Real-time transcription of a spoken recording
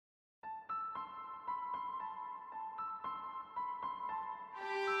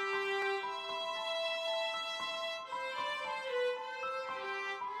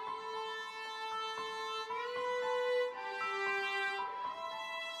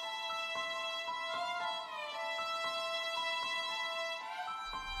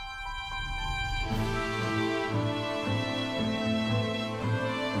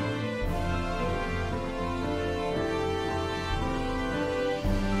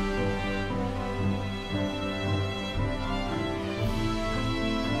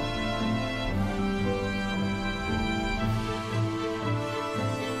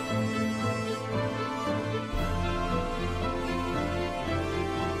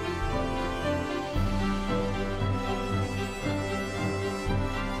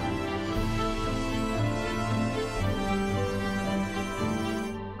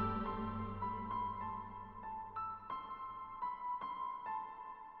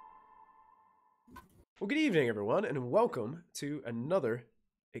Well, good evening, everyone, and welcome to another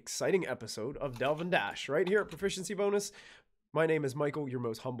exciting episode of Delve and Dash right here at Proficiency Bonus. My name is Michael, your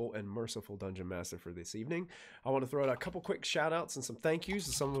most humble and merciful Dungeon Master for this evening. I want to throw out a couple quick shout-outs and some thank yous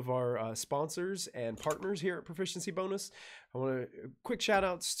to some of our sponsors and partners here at Proficiency Bonus. I want to quick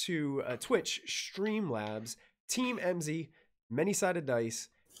shout-outs to Twitch, Streamlabs, Team MZ, Many-Sided Dice,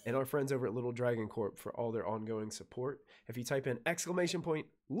 and our friends over at Little Dragon Corp for all their ongoing support. If you type in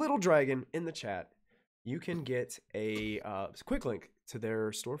 !Little Dragon in the chat, you can get a quick link to their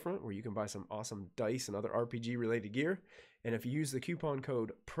storefront where you can buy some awesome dice and other RPG related gear. And if you use the coupon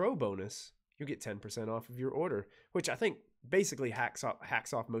code PROBONUS, you'll get 10% off of your order, which I think basically hacks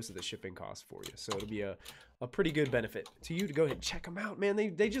off most of the shipping costs for you. So it'll be a pretty good benefit to you to go ahead and check them out, man.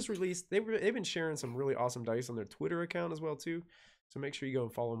 They just released, they've been sharing some really awesome dice on their Twitter account as well too. So make sure you go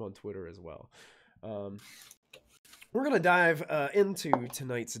and follow them on Twitter as well. We're going to dive into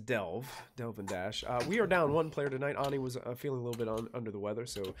tonight's Delve and Dash. We are down one player tonight. Ani was feeling a little bit under the weather,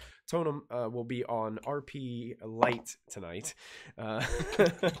 so Tonum will be on RP Light tonight.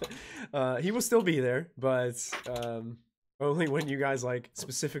 He will still be there, but only when you guys like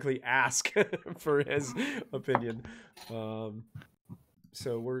specifically ask for his opinion.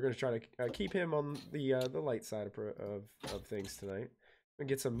 So we're going to try to keep him on the light side of things tonight. And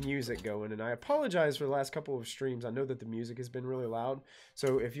get some music going, and I apologize for the last couple of streams. I know that the music has been really loud,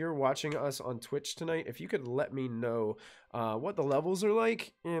 so if you're watching us on Twitch tonight, if you could let me know what the levels are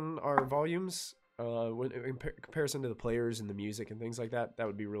like in our volumes in comparison to the players and the music and things like that, that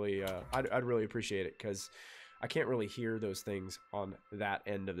would be really I'd really appreciate it, because I can't really hear those things on that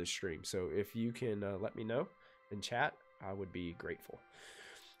end of the stream. So if you can let me know in chat, I would be grateful.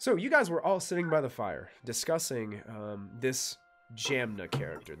 So you guys were all sitting by the fire discussing this Jamna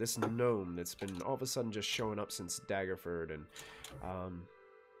character, this gnome that's been all of a sudden just showing up since Daggerford, and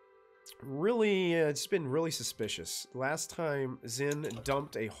really it's been really suspicious. Last time Zin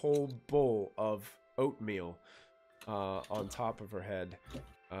dumped a whole bowl of oatmeal on top of her head,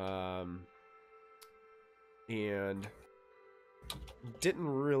 and didn't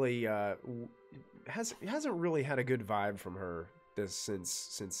really hasn't really had a good vibe from her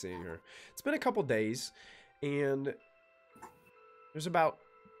since seeing her. It's been a couple days, and there's about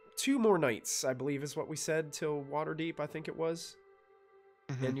 2 more nights, I believe is what we said, till Waterdeep, I think it was.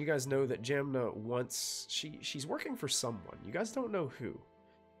 Mm-hmm. And you guys know that Jamna wants... She's working for someone. You guys don't know who.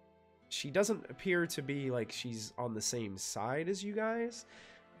 She doesn't appear to be like she's on the same side as you guys,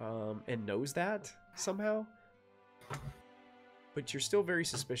 and knows that somehow. But you're still very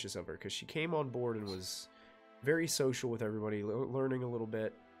suspicious of her, because she came on board and was very social with everybody, learning a little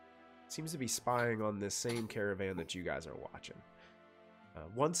bit. Seems to be spying on this same caravan that you guys are watching.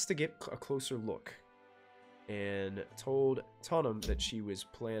 Wants to get a closer look, and told Tonum that she was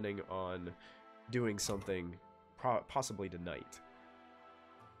planning on doing something possibly tonight.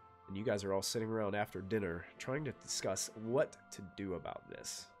 And you guys are all sitting around after dinner trying to discuss what to do about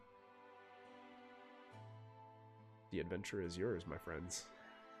this. The adventure is yours, my friends.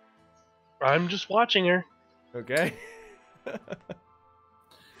 I'm just watching her. Okay.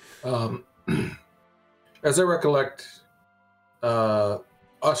 As I recollect,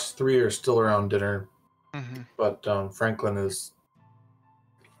 us 3 are still around dinner, but Franklin is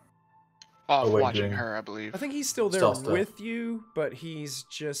off watching her, I believe. I think he's still there with you, but he's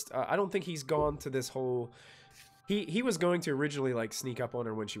just I don't think he's gone to this whole... He was going to originally like sneak up on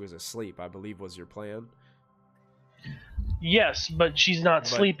her when she was asleep, I believe was your plan. Yes, but she's not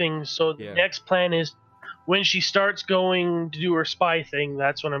sleeping, so the next plan is when she starts going to do her spy thing,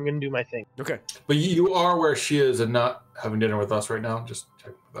 that's when I'm going to do my thing. Okay. But you are where she is and not having dinner with us right now? Just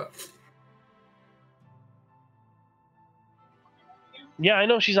check that. Yeah, I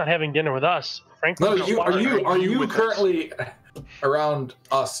know she's not having dinner with us. Frankly, no, are you currently around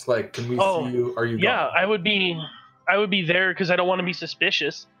us? Like, can we see you? Are you Yeah, gone? I would be there because I don't want to be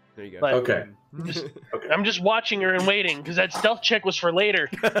suspicious. There you go. But okay. I'm just watching her and waiting, because that stealth check was for later.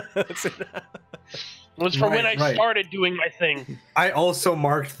 It was for when I started doing my thing. I also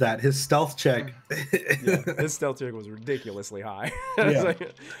marked that. His stealth check. Yeah, his stealth check was ridiculously high. Yeah.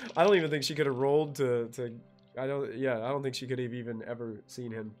 Like, I don't even think she could have rolled to I don't think she could have even ever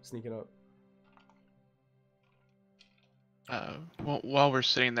seen him sneaking up. Well, while we're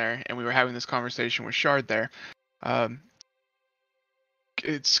sitting there and we were having this conversation with Shard there,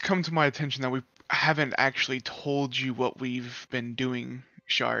 it's come to my attention that we haven't actually told you what we've been doing,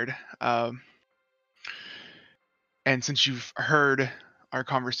 Shard. And since you've heard our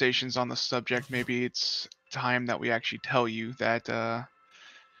conversations on the subject, maybe it's time that we actually tell you that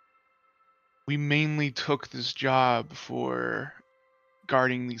we mainly took this job for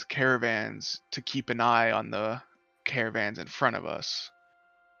guarding these caravans to keep an eye on the caravans in front of us.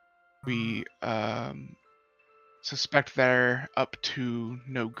 We suspect they're up to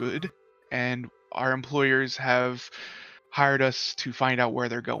no good, and our employers have hired us to find out where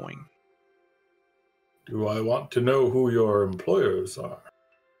they're going. Do I want to know who your employers are?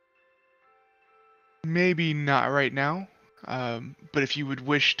 Maybe not right now, but if you would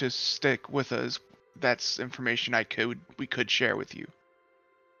wish to stick with us, that's information we could share with you.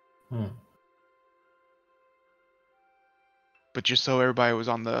 But just so everybody was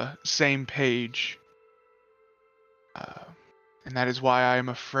on the same page, and that is why I am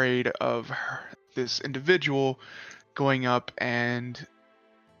afraid of this individual going up and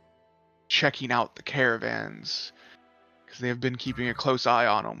checking out the caravans, because they have been keeping a close eye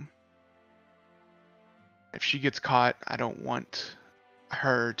on them. If she gets caught, I don't want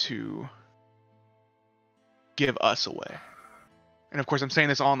her to give us away. And of course, I'm saying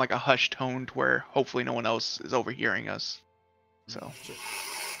this all in like a hushed tone to where hopefully no one else is overhearing us. So.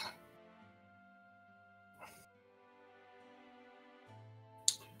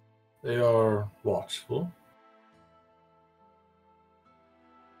 They are watchful.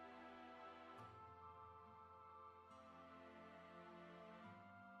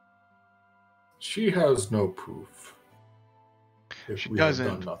 She has no proof. She doesn't.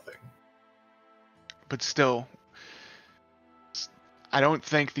 Have done nothing. But still, I don't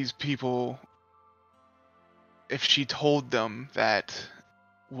think these people, if she told them that,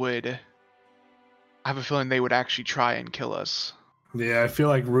 I have a feeling they would actually try and kill us. Yeah, I feel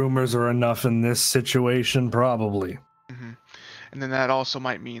like rumors are enough in this situation, probably. Mm-hmm. And then that also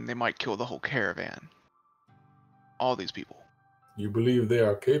might mean they might kill the whole caravan. All these people. You believe they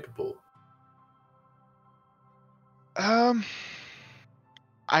are capable?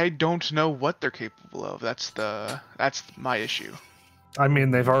 I don't know what they're capable of. That's my issue. I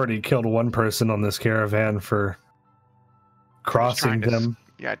mean, they've already killed one person on this caravan for crossing them.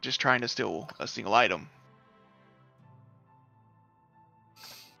 Just trying to steal a single item.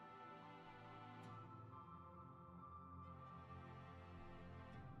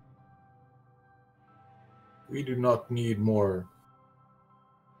 We do not need more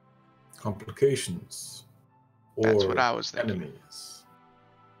complications or That's what I was thinking. Enemies.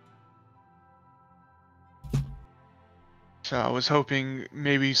 So I was hoping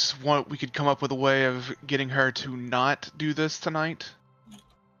maybe we could come up with a way of getting her to not do this tonight.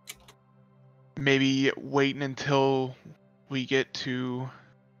 Maybe waiting until we get to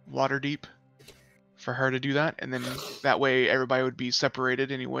Waterdeep for her to do that, and then that way everybody would be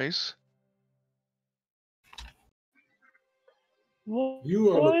separated anyways.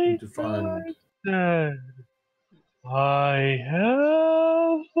 You are looking to find... I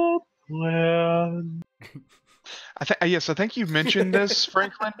have a plan. Yes, I think you mentioned this,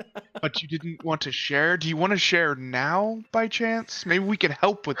 Franklin, but you didn't want to share. Do you want to share now, by chance? Maybe we could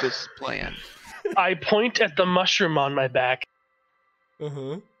help with this plan. I point at the mushroom on my back.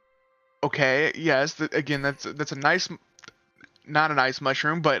 Okay, yes, again, that's a nice... Not a nice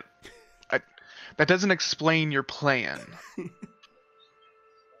mushroom, but that doesn't explain your plan.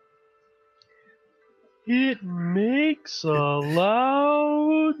 It makes a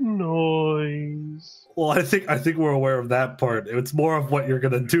loud noise. Well, I think we're aware of that part. It's more of what you're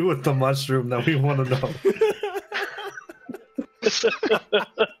gonna do with the mushroom that we want to know.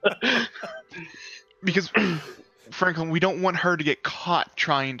 Because, Franklin, we don't want her to get caught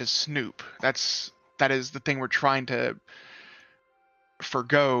trying to snoop. That is the thing we're trying to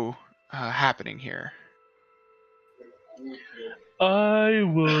forgo happening here. I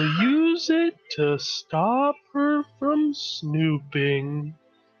will use it to stop her from snooping.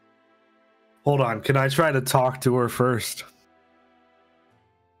 Hold on, can I try to talk to her first?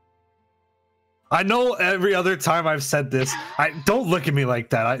 I know every other time I've said this, don't look at me like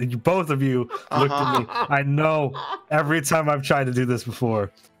that. Both of you looked at me. I know every time I've tried to do this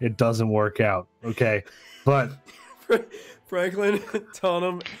before, it doesn't work out. Okay, but Franklin,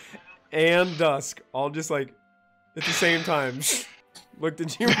 Tonham, and Dusk all just like at the same time looked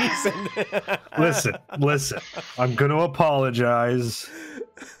at you when you said that. Listen. I'm gonna apologize.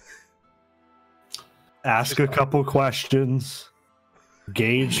 Ask a couple questions.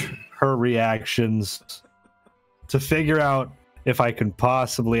 Gauge her reactions to figure out if I can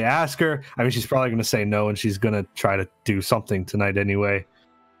possibly ask her. I mean, she's probably going to say no, and she's going to try to do something tonight anyway.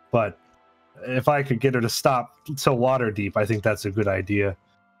 But if I could get her to stop till Waterdeep, I think that's a good idea.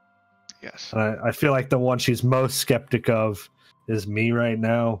 Yes. And I feel like the one she's most skeptic of is me right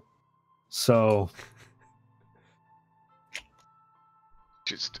now. So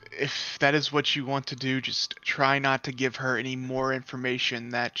just if that is what you want to do, just try not to give her any more information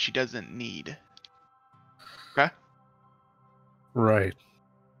that she doesn't need. Okay? Right.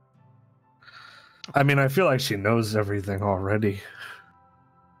 I mean, I feel like she knows everything already.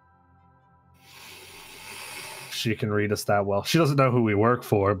 She can read us that well. She doesn't know who we work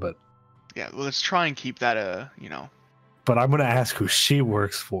for, but... Yeah, well, let's try and keep that, But I'm going to ask who she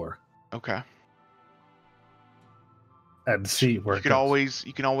works for. Okay. And see where you can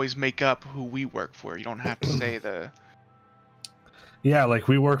always make up who we work for. You don't have to say the... Yeah, like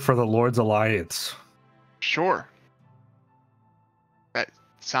we work for the Lord's Alliance. Sure. That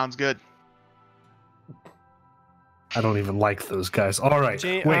sounds good. I don't even like those guys. All right.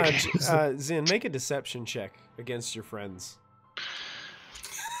 Wait. Zin, make a deception check against your friends.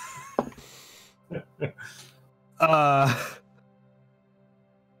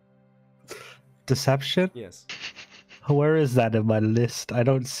 Deception? Yes. Where is that in my list? I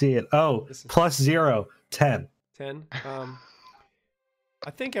don't see it. Oh, +0, 10. 10. I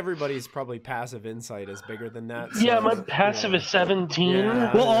think everybody's probably passive insight is bigger than that. Yeah, my passive is 17.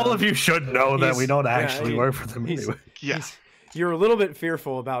 Yeah, well, all of you should know that we don't actually work for them anyway. Yeah. You're a little bit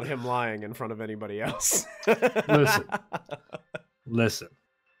fearful about him lying in front of anybody else. Listen.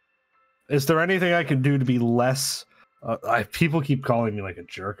 Is there anything I can do to be less... people keep calling me like a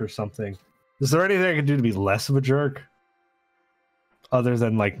jerk or something. Is there anything I can do to be less of a jerk? Other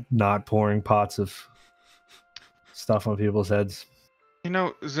than like not pouring pots of stuff on people's heads? You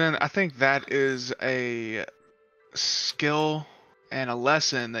know, Zen, I think that is a skill and a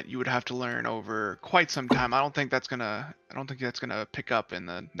lesson that you would have to learn over quite some time. I don't think that's gonna pick up in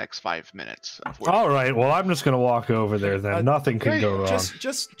the next 5 minutes. All right, well, I'm just gonna walk over there then. Nothing can go wrong.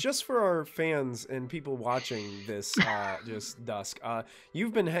 Just for our fans and people watching this, just dusk.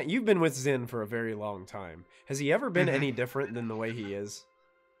 You've been with Zin for a very long time. Has he ever been any different than the way he is?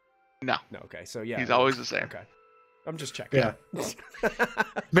 No. No. Okay. So yeah, he's always the same. Okay. I'm just checking. Yeah.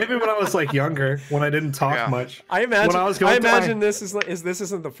 Maybe when I was like younger, when I didn't talk much. I imagine this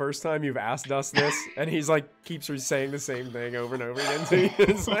isn't the first time you've asked us this, and he's like keeps saying the same thing over and over again. So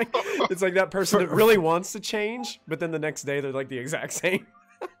it's like that person that really wants to change, but then the next day they're like the exact same.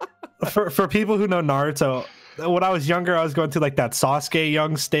 For people who know Naruto, when I was younger, I was going through like that Sasuke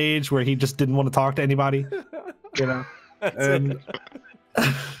young stage where he just didn't want to talk to anybody. You know, and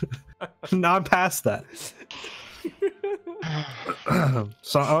now I'm past that.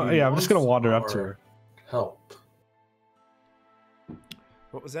 So yeah, I'm just gonna wander up to her. Help.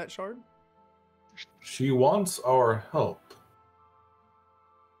 What was that, Shard? She wants our help.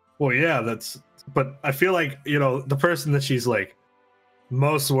 Well, yeah, but I feel like, you know, the person that she's like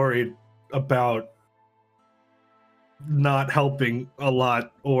most worried about not helping a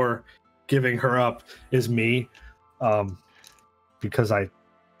lot or giving her up is me, because I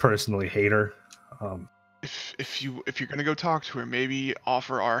personally hate her. If you're gonna go talk to her, maybe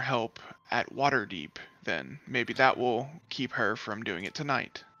offer our help at Waterdeep. Then maybe that will keep her from doing it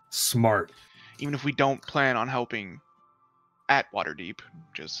tonight. Smart. Even if we don't plan on helping at Waterdeep,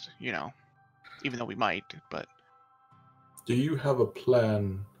 just, you know, even though we might, but... Do you have a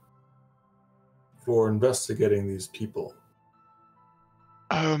plan for investigating these people?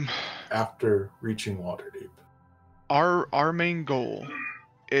 After reaching Waterdeep? Our main goal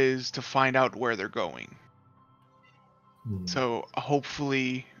is to find out where they're going. So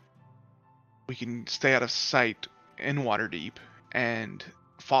hopefully we can stay out of sight in Waterdeep and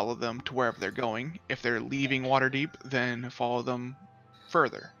follow them to wherever they're going. If they're leaving Waterdeep, then follow them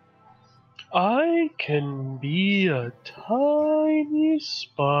further. I can be a tiny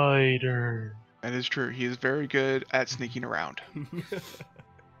spider. That is true. He is very good at sneaking around.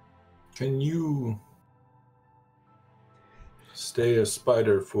 Can you stay a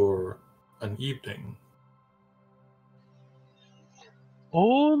spider for an evening?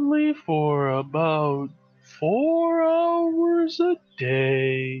 Only for about 4 hours a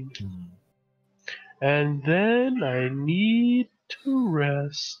day. And then I need to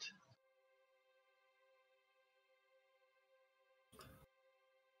rest.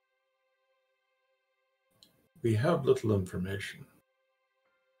 We have little information.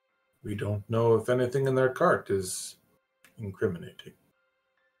 We don't know if anything in their cart is incriminating.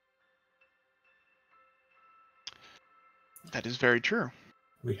 That is very true.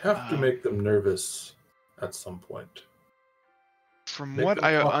 We have to make them nervous at some point. From Make what them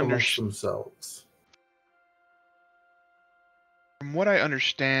I talk amongst understand, themselves. from what I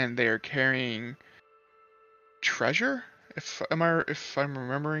understand, they are carrying treasure. If I'm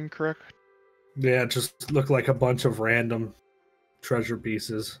remembering correct. Yeah, it just looked like a bunch of random treasure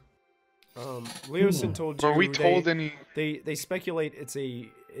pieces. Leosin told you. Were we told any? They speculate it's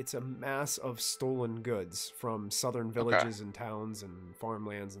a mass of stolen goods from southern villages and towns and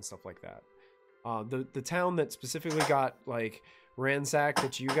farmlands and stuff like that. The town that specifically got like ransacked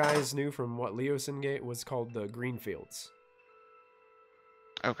that you guys knew from what Leosin gave was called the Greenfields.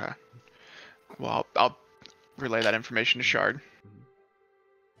 Okay. Well, I'll relay that information to Shard.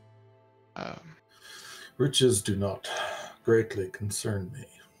 Riches do not greatly concern me.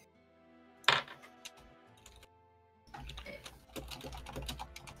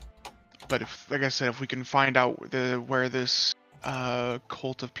 But if, like I said, if we can find out where this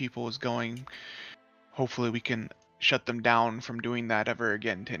cult of people is going, hopefully we can shut them down from doing that ever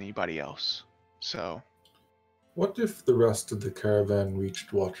again to anybody else. So, what if the rest of the caravan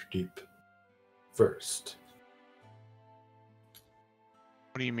reached Waterdeep first?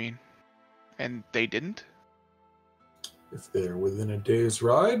 What do you mean? And they didn't? If they're within a day's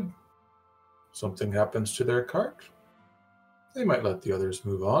ride, something happens to their cart, they might let the others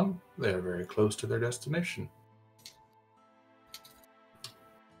move on. They are very close to their destination.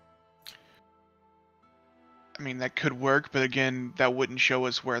 I mean, that could work, but again, that wouldn't show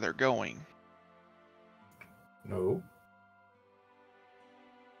us where they're going. No.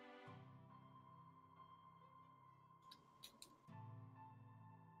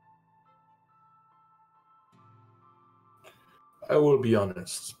 I will be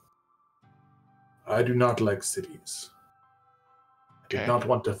honest. I do not like cities. I did not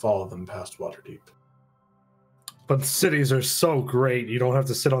want to follow them past Waterdeep. But cities are so great. You don't have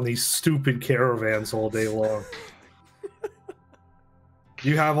to sit on these stupid caravans all day long.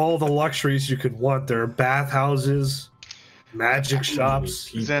 You have all the luxuries you could want. There are bathhouses, magic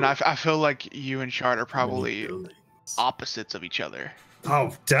shops. Then I feel like you and Shard are probably opposites of each other.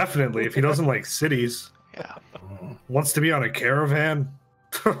 Oh, definitely. If he doesn't like cities. Yeah. Wants to be on a caravan?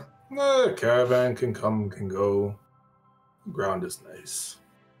 The caravan can come, can go. The ground is nice.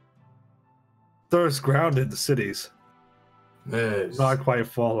 There's ground in the cities. Yes. Not quite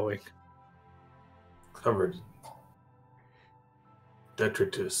following. Covered in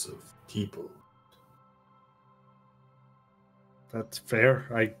detritus of people. That's fair,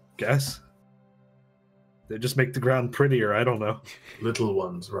 I guess. They just make the ground prettier, I don't know. Little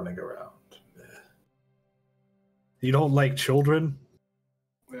ones running around. You don't like children?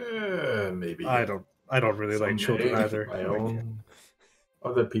 Maybe. I don't really like children either. My own.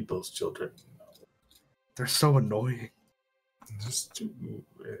 Other people's children. They're so annoying. Just too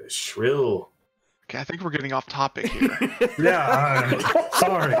shrill. Okay, I think we're getting off topic here.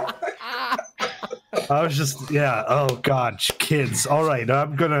 Sorry. I was just, oh god, kids. All right,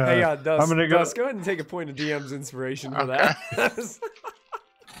 I'm gonna. Hey, Dust, I'm gonna go. Dust, go ahead and take a point of DM's inspiration for that.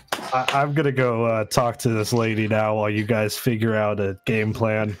 I'm gonna go talk to this lady now while you guys figure out a game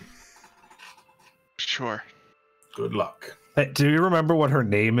plan. Sure. Good luck. Hey, do you remember what her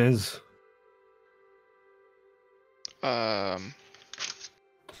name is? Jamna.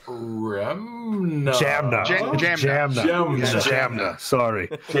 Jamna. Jamna. Sorry.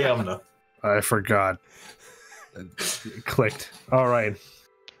 Jamna. I forgot. It clicked. All right.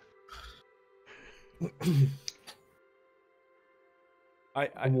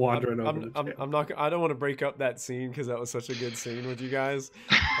 I'm wandering over. I'm not. I don't want to break up that scene because that was such a good scene with you guys.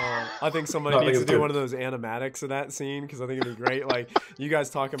 I think somebody needs to do one of those animatics of that scene because I think it'd be great. Like you guys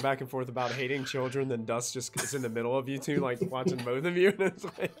talking back and forth about hating children, then Dust just is in the middle of you two, like watching both of you.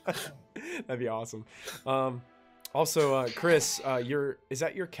 That'd be awesome. Also, Chris, is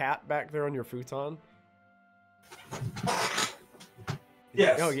that your cat back there on your futon?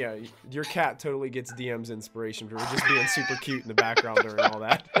 Yes. Oh yeah, your cat totally gets DM's inspiration for just being super cute in the background during all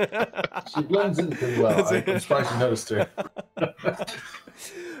that. She blends in pretty well. I'm surprised you noticed her.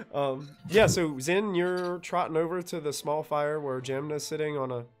 Yeah, so Zin, you're trotting over to the small fire where Jamna's sitting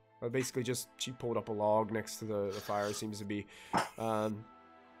on basically just she pulled up a log next to the fire. Seems to be kind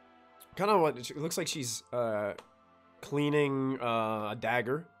of what it looks like. She's cleaning a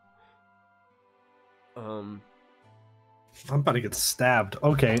dagger. I'm about to get stabbed.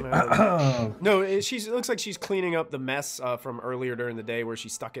 Okay. No, it looks like she's cleaning up the mess from earlier during the day where she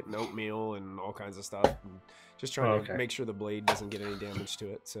stuck it in oatmeal and all kinds of stuff. And just trying to make sure the blade doesn't get any damage to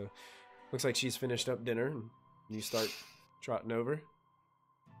it. So looks like she's finished up dinner and you start trotting over.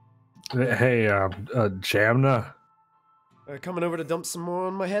 Hey, Jamna. Coming over to dump some more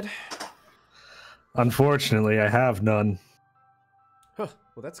on my head? Unfortunately, I have none. Huh.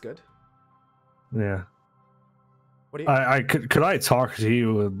 Well, that's good. Yeah. What do you... could I talk to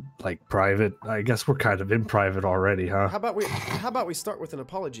you in, like, private? I guess we're kind of in private already, huh? How about we start with an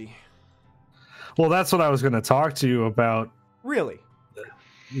apology? Well, that's what I was going to talk to you about. Really?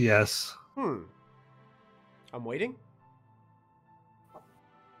 Yes. I'm waiting.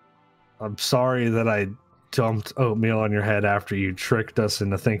 I'm sorry that I dumped oatmeal on your head after you tricked us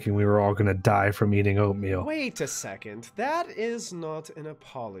into thinking we were all going to die from eating oatmeal. Wait a second. That is not an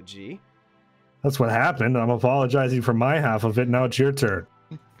apology. That's what happened. I'm apologizing for my half of it. Now it's your turn.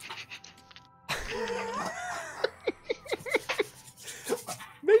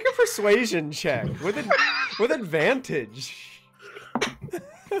 Make a persuasion check with advantage.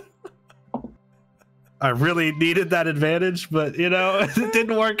 I really needed that advantage, but you know, it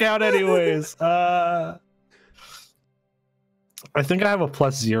didn't work out anyways. I think I have a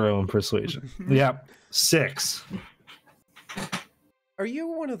 +0 in persuasion. Yeah, 6. Are you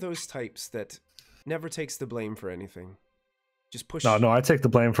one of those types that never takes the blame for anything? Just push. No, I take the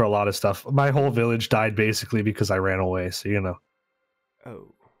blame for a lot of stuff. My whole village died basically because I ran away, so you know.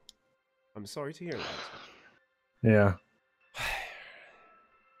 Oh, I'm sorry to hear that. Yeah.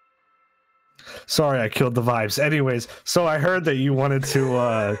 Sorry, I killed the vibes. Anyways, so I heard that you wanted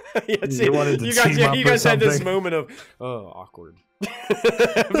to. You guys had this moment of awkward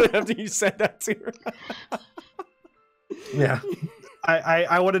after you said that to her. Yeah,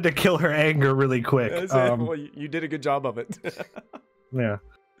 I wanted to kill her anger really quick. Well, you did a good job of it. Yeah.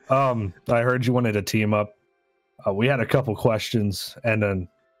 I heard you wanted to team up. We had a couple questions and then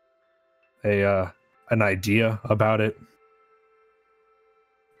an idea about it.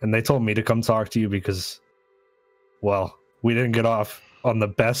 And they told me to come talk to you because, well, we didn't get off on the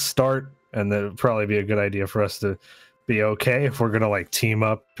best start, and it'd probably be a good idea for us to be okay if we're gonna like team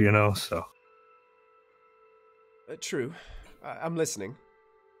up, you know. So. True. I'm listening.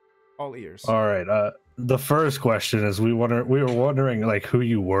 All ears. All right. The first question is we were wondering like who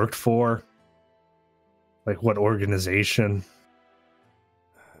you worked for, like what organization.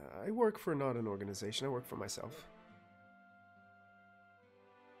 I work for not an organization. I work for myself.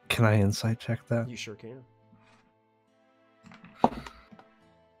 Can I insight check that? You sure can.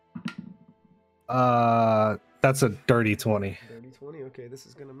 That's a dirty 20. Dirty 20? Okay, this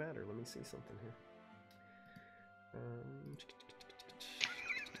is gonna matter. Let me see something here.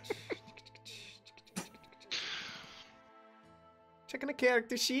 Checking the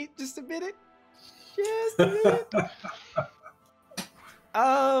character sheet just a minute. Just a minute.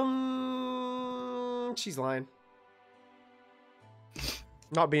 She's lying.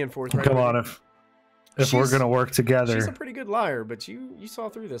 Not being forthright. Come on, if we're gonna work together. She's a pretty good liar, but you saw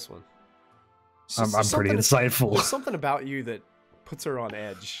through this one. I'm pretty insightful. There's something about you that puts her on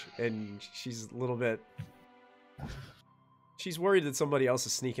edge, and she's a little bit. She's worried that somebody else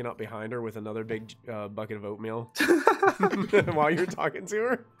is sneaking up behind her with another big bucket of oatmeal while you're talking to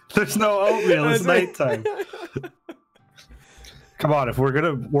her. There's no oatmeal. It's nighttime. Come on, if we're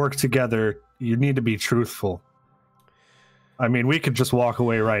gonna work together, you need to be truthful. I mean, we could just walk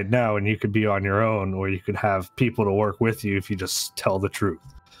away right now and you could be on your own, or you could have people to work with you if you just tell the truth.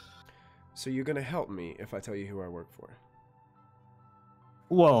 So you're going to help me if I tell you who I work for?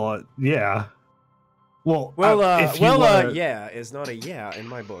 Well, yeah. Yeah is not a yeah in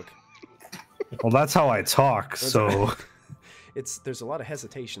my book. Well, that's how I talk, so... There's a lot of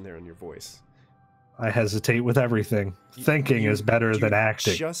hesitation there in your voice. I hesitate with everything. Thinking is better than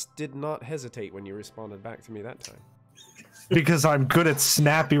acting. You just did not hesitate when you responded back to me that time. Because I'm good at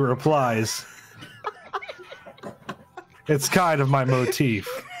snappy replies. It's kind of my motif.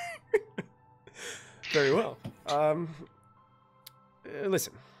 Very well.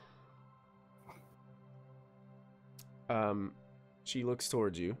 Listen. She looks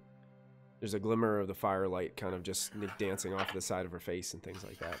towards you. There's a glimmer of the firelight kind of just dancing off the side of her face and things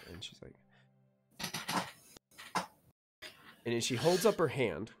like that. And she's like... And then she holds up her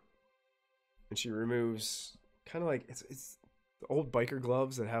hand. And she removes... Kind of like... It's the old biker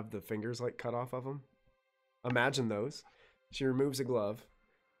gloves that have the fingers like cut off of them. Imagine those. She removes a glove.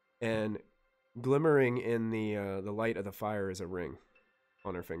 And glimmering in the light of the fire is a ring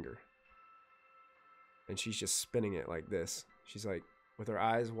on her finger. And she's just spinning it like this. She's like... with her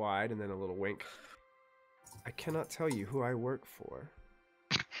eyes wide and then a little wink. I cannot tell you who I work for.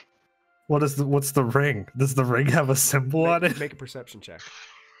 What's the ring? Does the ring have a symbol on it? Make a perception check.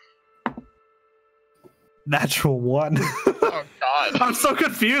 Natural 1. Oh God! I'm so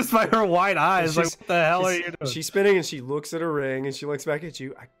confused by her wide eyes. Like, what the hell are you doing? She's spinning and she looks at her ring and she looks back at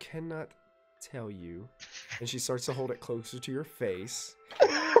you. I cannot tell you. And she starts to hold it closer to your face.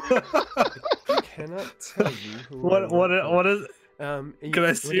 I cannot tell you who what is can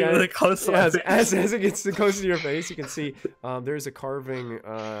I see really close? As it gets closer to your face, you can see there's a carving.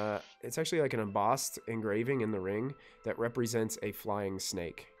 It's actually like an embossed engraving in the ring that represents a flying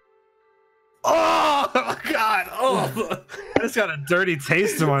snake. Oh God! Oh, I just got a dirty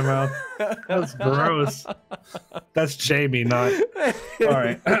taste in my mouth. That's gross. That's Jamie, not. All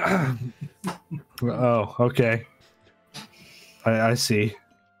right. Oh, okay. I see.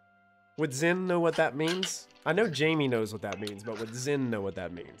 Would Zin know what that means? I know Jamie knows what that means, but would Zin know what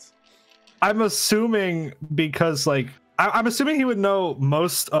that means? I'm assuming because, like, I'm assuming he would know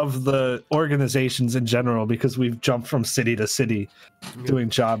most of the organizations in general because we've jumped from city to city doing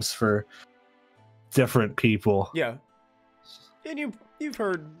jobs for different people. Yeah. And you've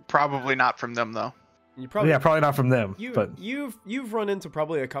heard Probably not from them though. you probably Probably not from them. But you've run into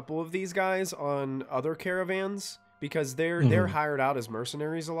probably a couple of these guys on other caravans because they're hired out as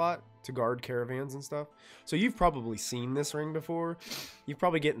mercenaries a lot to guard caravans and stuff. So you've probably seen this ring before. You've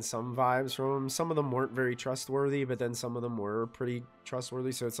probably getting some vibes from them. Some of them weren't very trustworthy, but then some of them were pretty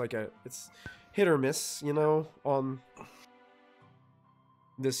trustworthy. So it's like it's hit or miss, you know, on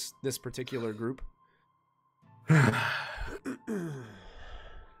this particular group.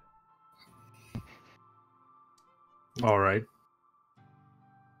 all right.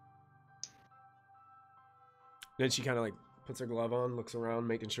 Then she kind of like puts her glove on, looks around,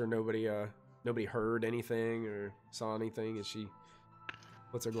 making sure nobody heard anything or saw anything, and she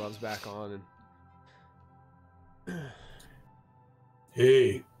puts her gloves back on and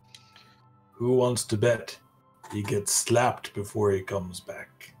Hey, who wants to bet he gets slapped before he comes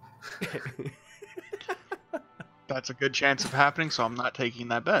back? That's a good chance of happening, so I'm not taking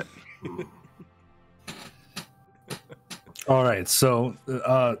that bet. All right. So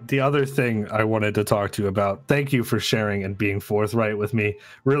the other thing I wanted to talk to you about, thank you for sharing and being forthright with me.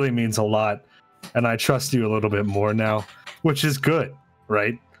 Really means a lot. And I trust you a little bit more now, which is good,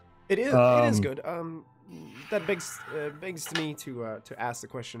 right? It is good. That begs to me to ask the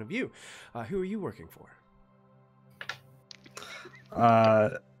question of you. Who are you working for?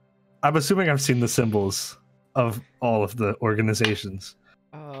 I'm assuming I've seen the symbols of all of the organizations.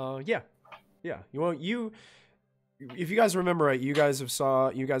 Yeah. If you guys remember right, you guys have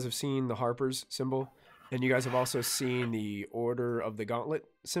seen the Harper's symbol, and you guys have also seen the Order of the Gauntlet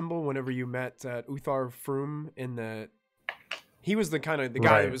symbol whenever you met Uthar Froome he was the guy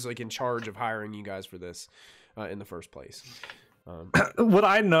that was like in charge of hiring you guys for this in the first place. Would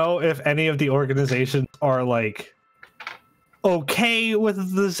I know if any of the organizations are like okay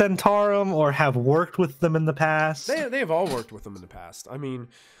with the Zentarum or have worked with them in the past? They have all worked with them in the past. I mean,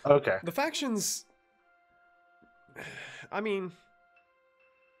 okay. The factions. I mean,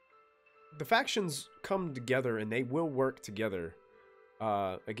 the factions come together and they will work together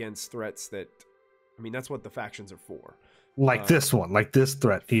against threats that. I mean, that's what the factions are for. Like this one, like this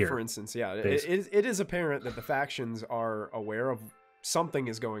threat here. For instance, yeah, it is apparent that the factions are aware of something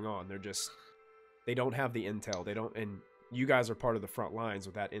is going on. They don't have the intel. And you guys are part of the front lines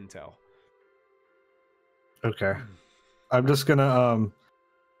with that intel. Okay. I'm just gonna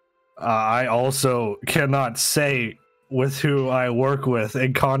I also cannot say with who I work with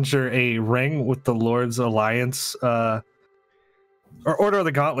and conjure a ring with the Lord's Alliance or Order of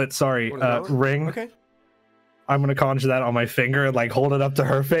the Gauntlet, sorry, ring. Okay. I'm gonna conjure that on my finger and like hold it up to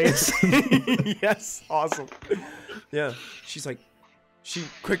her face. Yes, awesome. Yeah, she's like, she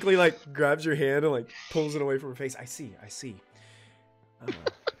quickly like grabs your hand and like pulls it away from her face. I see.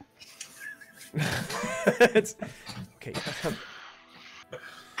 It's okay.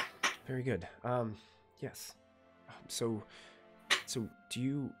 Very good. Yes. So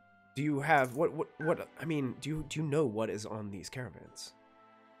do you have what I mean? Do you know what is on these caravans?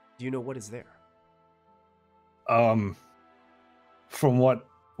 Do you know what is there? From what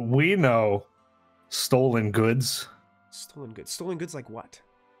we know, stolen goods. Stolen goods. Stolen goods like what?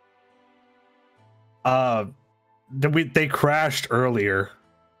 They crashed earlier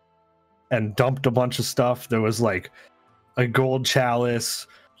and dumped a bunch of stuff. There was like a gold chalice,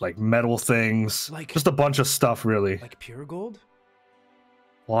 like metal things, like just a bunch of stuff, really. Like pure gold?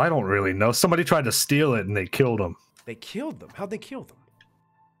 Well, I don't really know. Somebody tried to steal it and they killed them. They killed them? How'd they kill them?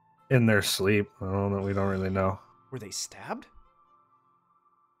 In their sleep. I don't know. We don't really know. Were they stabbed?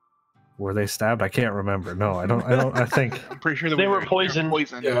 Were they stabbed? I can't remember. No, I don't. I think. I'm pretty sure they were poisoned.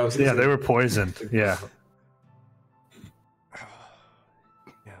 Yeah, they were poisoned. Yeah.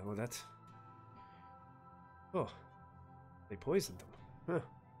 Yeah. Well, that's. Oh, they poisoned them. Huh.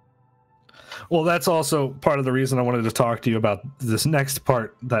 Well, that's also part of the reason I wanted to talk to you about this next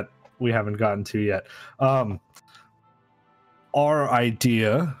part that we haven't gotten to yet. Our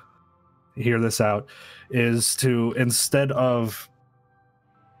idea, hear this out, is to, instead of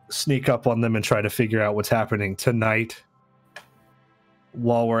sneak up on them and try to figure out what's happening tonight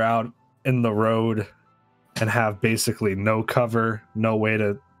while we're out in the road and have basically no cover, no way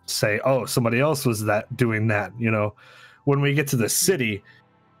to say, oh, somebody else was doing that. You know, when we get to the city,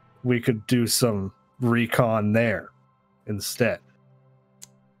 we could do some recon there instead.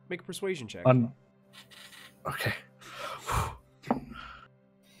 Make a persuasion check. Okay.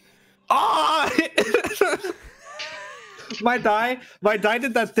 Ah! my die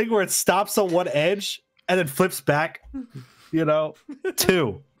did that thing where it stops on one edge and then flips back. You know,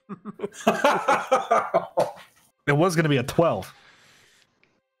 2. It was going to be a 12.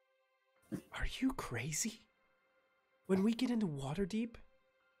 Are you crazy? When we get into Waterdeep,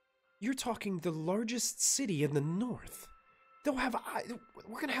 you're talking the largest city in the north. We're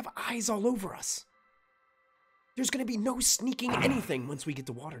going to have eyes all over us. There's going to be no sneaking anything once we get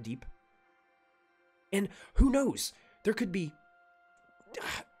to Waterdeep. And who knows? There could be,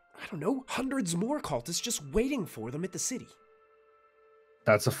 I don't know, hundreds more cultists just waiting for them at the city.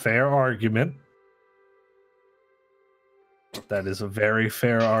 That's a fair argument. That is a very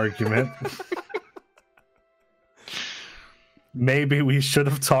fair argument. Maybe we should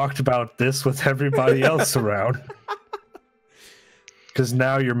have talked about this with everybody else around. Because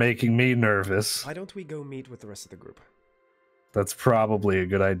now you're making me nervous. Why don't we go meet with the rest of the group? That's probably a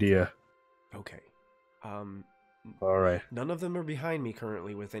good idea. Okay. All right. None of them are behind me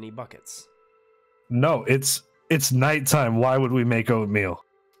currently with any buckets. No, it's nighttime. Why would we make oatmeal?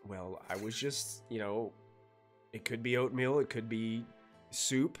 Well, I was just, you know, it could be oatmeal, it could be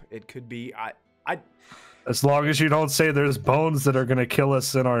soup, it could be As long as you don't say there's bones that are gonna kill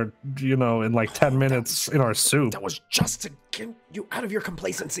us in our, you know, in like 10 minutes in our soup. That was just to get you out of your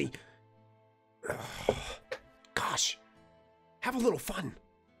complacency. Gosh, have a little fun.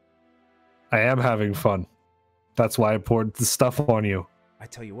 I am having fun. That's why I poured the stuff on you. I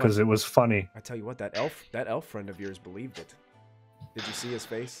tell you what. Because it was funny. I tell you what, that elf friend of yours believed it. Did you see his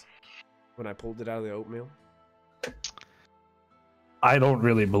face when I pulled it out of the oatmeal? I don't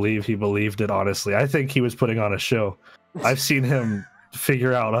really believe he believed it, honestly. I think he was putting on a show. I've seen him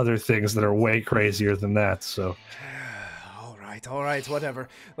figure out other things that are way crazier than that, so. All right, whatever.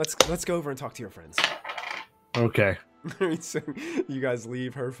 Let's go over and talk to your friends. Okay. So you guys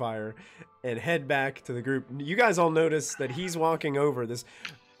leave her fire and head back to the group. You guys all notice that he's walking over this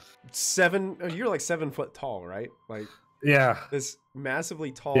you're like 7 foot tall, right? Like, yeah, this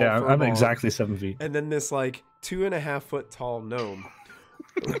massively tall. Yeah, I'm furball, exactly 7 feet. And then this like 2.5 foot tall gnome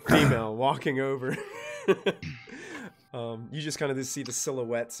female walking over. You just kind of see the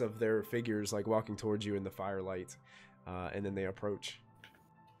silhouettes of their figures like walking towards you in the firelight, and then they approach.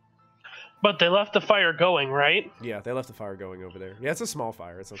 But they left the fire going, right? Yeah, they left the fire going over there. Yeah, it's a small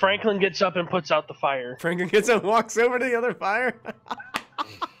fire. It's okay. Franklin gets up and puts out the fire. Franklin gets up and walks over to the other fire?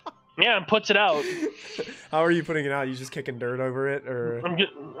 Yeah, and puts it out. How are you putting it out? You just kicking dirt over it, or?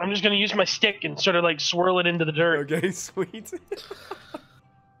 I'm just gonna use my stick and sort of like swirl it into the dirt. Okay, sweet.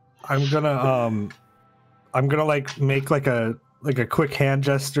 I'm gonna like make like a quick hand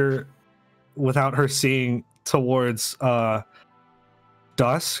gesture without her seeing towards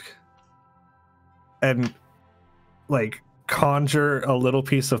Dusk, and like conjure a little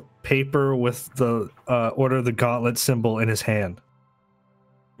piece of paper with the Order of the Gauntlet symbol in his hand.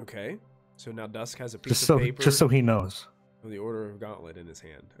 Okay, so now Dusk has a piece of paper. Just so he knows. With the Order of Gauntlet in his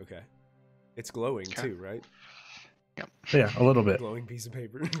hand. Okay, it's glowing too, right? Yep. Yeah, a little bit. Glowing piece of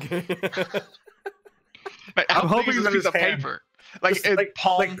paper. Okay. But I'm hoping it's a piece of paper, like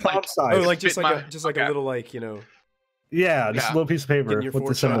palm size. Oh, like just like a little like, you know. Yeah, just a little piece of paper with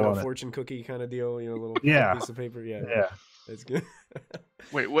the symbol on it. Fortune cookie kind of deal, you know, little piece of paper. Yeah, yeah, that's good.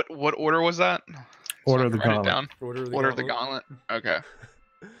 Wait, what order was that? Order of the Gauntlet. Order of the Gauntlet. Okay.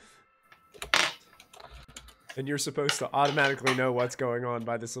 And you're supposed to automatically know what's going on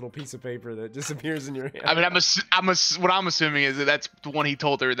by this little piece of paper that just appears in your hand. I mean, what I'm assuming is that that's the one he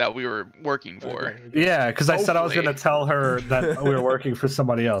told her that we were working for. Okay. Yeah, because I said I was going to tell her that we were working for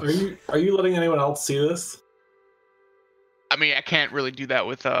somebody else. Are you letting anyone else see this? I mean, I can't really do that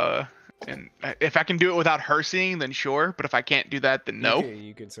with and if I can do it without her seeing, then sure. But if I can't do that, then no. Okay,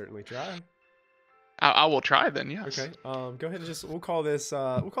 you can certainly try. I will try then. Yes. Okay. Go ahead and we'll call this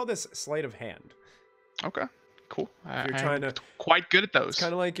sleight of hand. Okay. Cool. You're trying to quite good at those. It's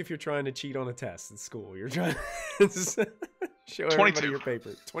kind of like if you're trying to cheat on a test at school. You're trying to show everybody your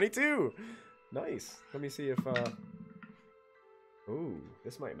paper. 22. Nice. Let me see if. Ooh,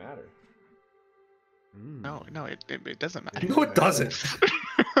 this might matter. No, it doesn't matter. No, it doesn't.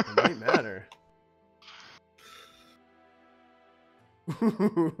 It might matter.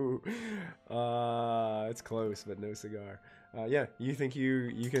 It's close, but no cigar. Yeah, you think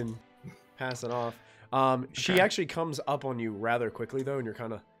you can pass it off. She actually comes up on you rather quickly though, and you're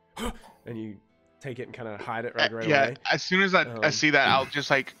kind of, and you take it and kind of hide it right away. As soon as I see that, I'll just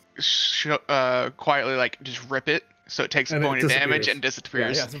like quietly like just rip it so it takes a point of damage and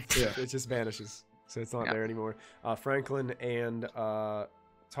disappears. Yeah, it just vanishes. So it's not there anymore. Franklin and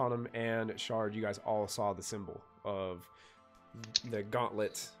Tonham and Shard, you guys all saw the symbol of the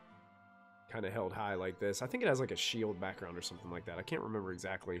gauntlet kind of held high like this. I think it has like a shield background or something like that. I can't remember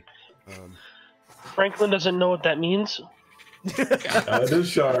exactly. Franklin doesn't know what that means. It is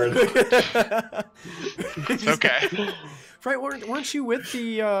Shard. Okay. Frank, weren't you with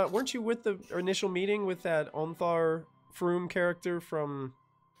the initial meeting with that Onthar Froome character from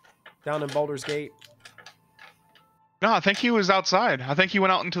down in Baldur's Gate? No, I think he was outside. I think he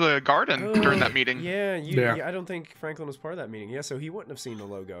went out into the garden during that meeting. Yeah, I don't think Franklin was part of that meeting. Yeah, so he wouldn't have seen the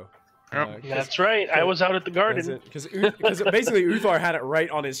logo. That's right. I was out at the garden. Because basically Uthar had it right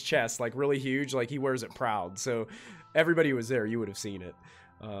on his chest, like really huge, like he wears it proud. So everybody was there. You would have seen it.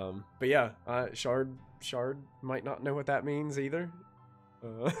 But yeah, Shard might not know what that means either.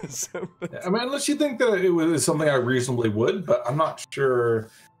 I mean, unless you think that it was something I reasonably would, but I'm not sure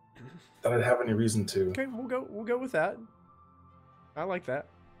that I'd have any reason to. Okay, we'll go with that. I like that.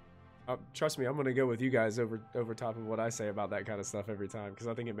 Trust me, I'm going to go with you guys over top of what I say about that kind of stuff every time, because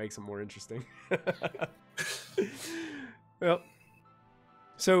I think it makes it more interesting. Well,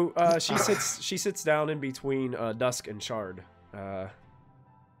 so she sits down in between Dusk and Shard.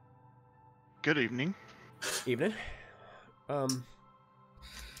 Good evening. Evening.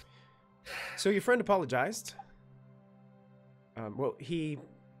 So your friend apologized. Well, he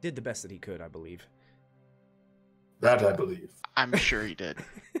did the best that he could, I believe. That I believe. I'm sure he did.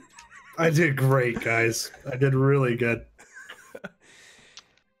 I did great, guys. I did really good.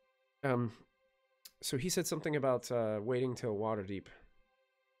 So he said something about waiting till Waterdeep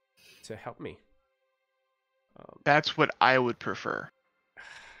to help me. That's what I would prefer,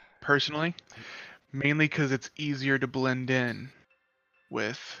 personally. Mainly because it's easier to blend in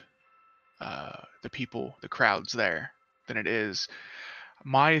with the people, the crowds there, than it is.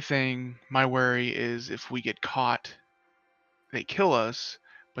 My worry is if we get caught, they kill us,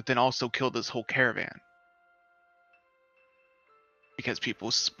 but then also kill this whole caravan. Because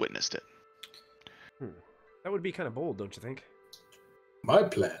people witnessed it. That would be kind of bold, don't you think? My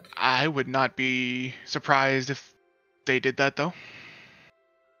plan. I would not be surprised if they did that, though.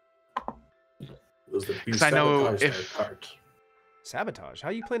 Because I know if... Sabotage?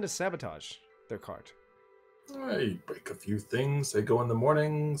 How you plan to sabotage their cart? You break a few things, they go in the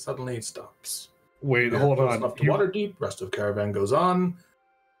morning, suddenly it stops. Wait, hold on. Up to Waterdeep, rest of caravan goes on.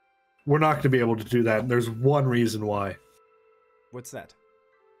 We're not going to be able to do that. There's one reason why. What's that?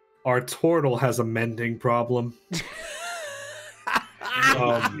 Our turtle has a mending problem. He's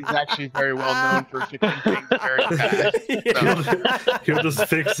actually very well known for fixing things very fast. He'll just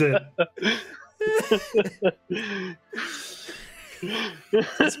fix it.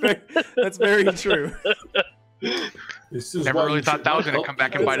 That's very true. Never really thought that was going to come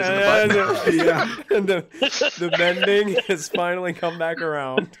back and bite us in the butt. Yeah, and the mending has finally come back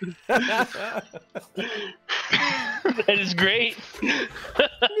around. That is great.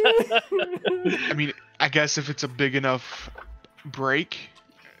 I mean, I guess if it's a big enough break,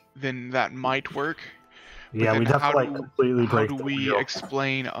 then that might work. Yeah, we'd have to like completely break. How do we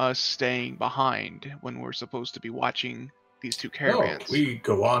explain us staying behind when we're supposed to be watching these two caravans? No, we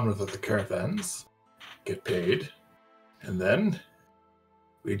go on with the caravans, get paid, and then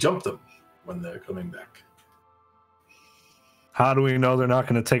we jump them when they're coming back. How do we know they're not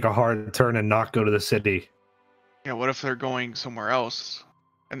going to take a hard turn and not go to the city? Yeah, what if they're going somewhere else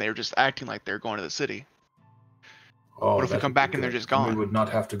and they're just acting like they're going to the city? Oh, what if we come back and they're just gone? We would not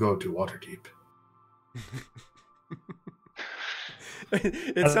have to go to Waterdeep.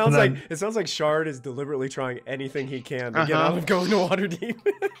 It sounds like Shard is deliberately trying anything he can to get out of going to Waterdeep.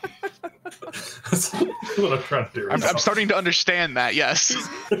 That's what I'm trying to do. I'm starting to understand that. Yes,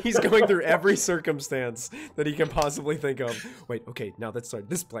 he's going through every circumstance that he can possibly think of. Wait, okay, now let's start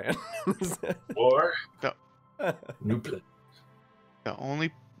this plan. Or the new plan. The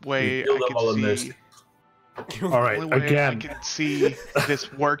only way I can see. All right, again, I can see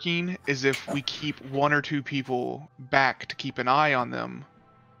this working is if we keep one or two people back to keep an eye on them.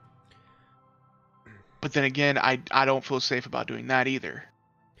 But then again, I don't feel safe about doing that either.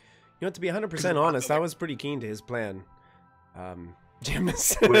 You know, to be 100% honest, I was pretty keen to his plan.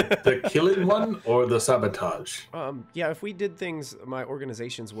 Jamna. With the killing one or the sabotage? Yeah, if we did things my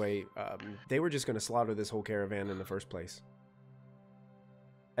organization's way, they were just going to slaughter this whole caravan in the first place.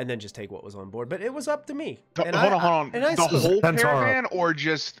 And then just take what was on board. But it was up to me. Hold on. The whole caravan or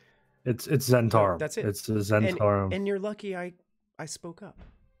just... It's Zentarum. That's it. It's Zentarum. And you're lucky I spoke up.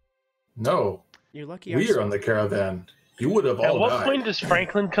 No. You're lucky we are on the caravan. You would have At all what died. point does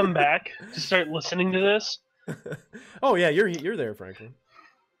Franklin come back to start listening to this? Oh yeah, you're there, Franklin.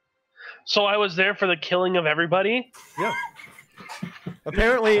 So I was there for the killing of everybody? Yeah.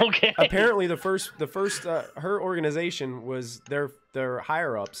 Apparently, Okay. apparently the first her organization was their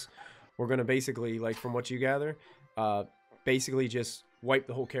higher ups were going to basically, like, from what you gather, basically just wipe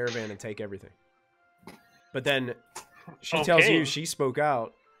the whole caravan and take everything. But then she tells you she spoke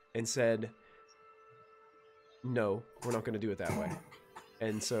out and said, "No, we're not going to do it that way."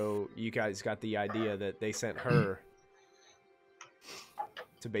 And so you guys got the idea that they sent her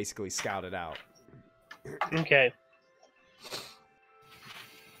to basically scout it out. Okay.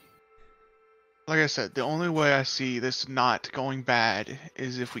 Like I said, the only way I see this not going bad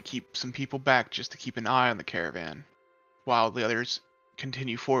is if we keep some people back just to keep an eye on the caravan while the others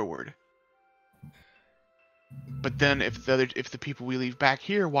continue forward. But then if the people we leave back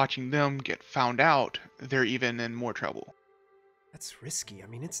here watching them get found out, they're even in more trouble. That's risky. I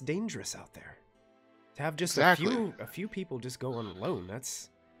mean, it's dangerous out there. To have just a few people just go on alone, that's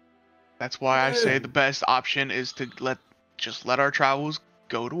why I say the best option is to let our travels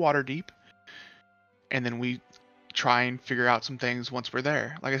go to Waterdeep, and then we try and figure out some things once we're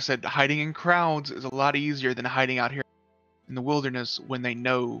there. Like I said, hiding in crowds is a lot easier than hiding out here in the wilderness when they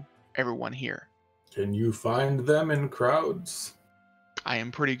know everyone here. Can you find them in crowds? I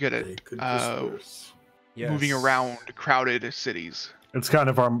am pretty good at moving around crowded cities. It's kind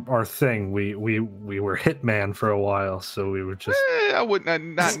of our thing. We were Hitman for a while, so we were just. I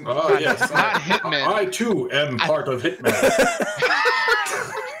wouldn't. Not Yes, not Hitman. I too am part of Hitman.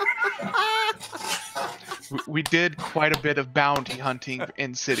 We did quite a bit of bounty hunting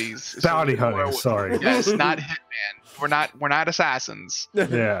in cities. Bounty hunting. Sorry. Yes, not Hitman. We're not assassins.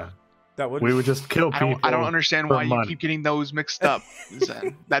 Yeah. We would just kill people. I don't understand why you keep getting those mixed up,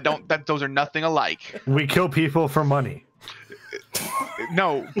 Zen. Those are nothing alike. We kill people for money.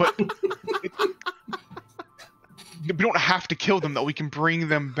 No, but we don't have to kill them though. We can bring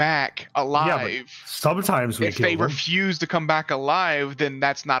them back alive. Yeah, but sometimes we if kill they them. refuse to come back alive, then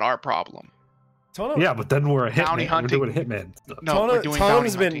that's not our problem. Yeah, but then we're a hitman. Bounty hunting. We're doing hitman. No, we're doing bounty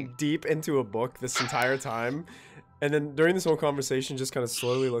Tom's been hunting. deep into a book this entire time, and then during this whole conversation, just kind of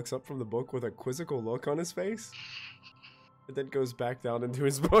slowly looks up from the book with a quizzical look on his face, and then goes back down into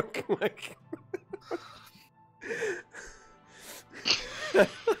his book. Like,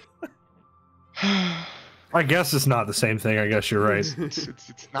 I guess it's not the same thing. I guess you're right.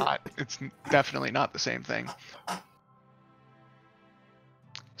 It's not. It's definitely not the same thing.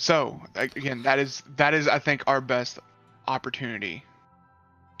 So again, that is I think our best opportunity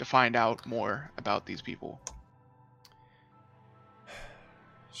to find out more about these people.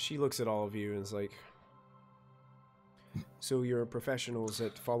 she looks at all of you and is like, "So you're professionals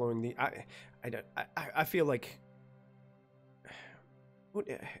at following the? I feel like. What,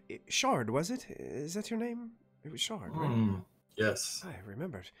 Shard, was it? Is that your name? It was Shard, right? Yes. I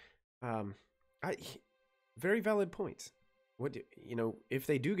remembered. Very valid point. What, if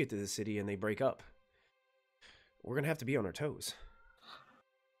they do get to the city and they break up, we're gonna have to be on our toes.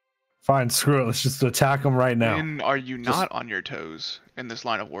 Fine, screw it. Let's just attack them right now. And are you not on your toes in this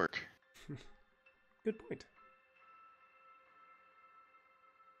line of work? Good point.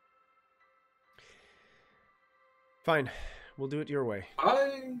 Fine. We'll do it your way.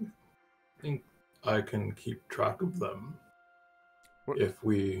 I think I can keep track of them. What? If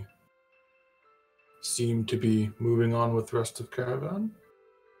we seem to be moving on with the rest of Caravan.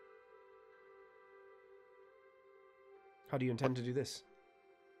 How do you intend to do this?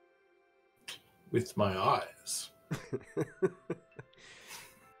 With my eyes.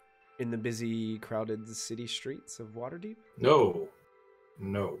 In the busy, crowded city streets of Waterdeep? No.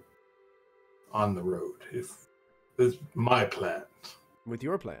 On the road. It's my plan. With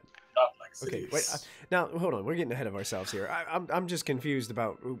your plan? Not like Okay, cities. wait. Now, hold on. We're getting ahead of ourselves here. I'm just confused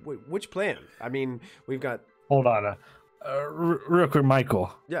about which plan. I mean, we've got. Hold on, real quick,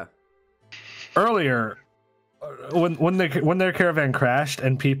 Michael. Yeah. Earlier, when their caravan crashed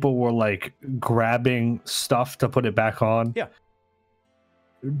and people were like grabbing stuff to put it back on. Yeah.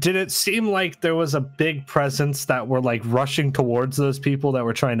 Did it seem like there was a big presence that were like rushing towards those people that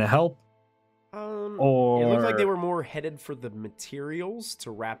were trying to help? It looked like they were more headed for the materials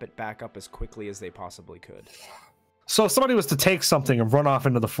to wrap it back up as quickly as they possibly could. So if somebody was to take something and run off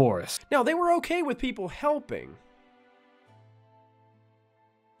into the forest. Now, they were okay with people helping.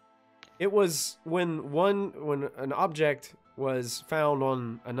 It was when an object was found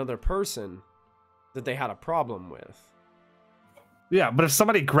on another person that they had a problem with. Yeah, but if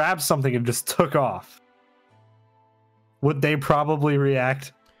somebody grabbed something and just took off, would they probably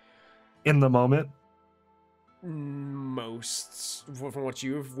react in the moment? Most, from what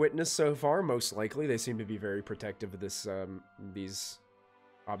you've witnessed so far, most likely they seem to be very protective of this, these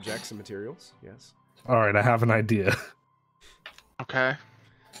objects and materials. Yes. All right, I have an idea. Okay.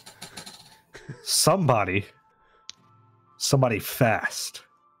 Somebody fast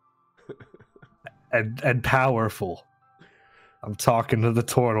and powerful. I'm talking to the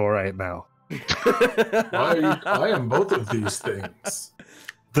turtle right now. I am both of these things.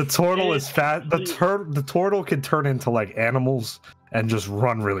 The turtle is fast. The turtle can turn into like animals and just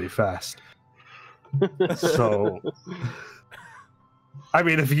run really fast. So, I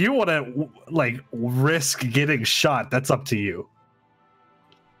mean, if you want to like risk getting shot, that's up to you.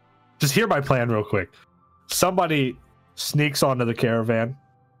 Just hear my plan real quick. Somebody sneaks onto the caravan.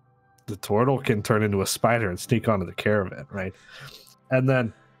 The turtle can turn into a spider and sneak onto the caravan, right? And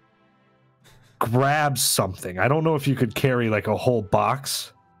then grab something. I don't know if you could carry like a whole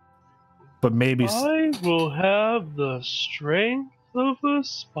box, but maybe I will have the strength of a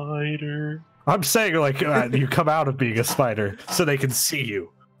spider. I'm saying like you come out of being a spider so they can see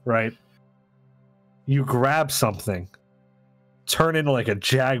you, right? You grab something, turn into like a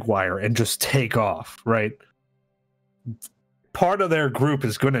jaguar and just take off, right? Part of their group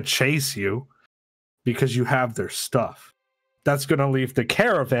is going to chase you because you have their stuff. That's going to leave the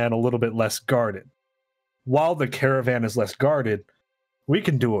caravan a little bit less guarded. While the caravan is less guarded, we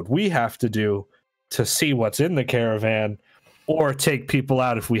can do what we have to do to see what's in the caravan or take people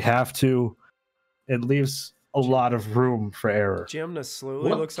out if we have to. It leaves a lot of room for error. Jamna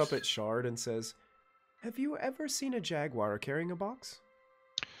slowly looks up at Shard and says, "Have you ever seen a jaguar carrying a box?"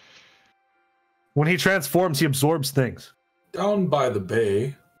 When he transforms, he absorbs things. Down by the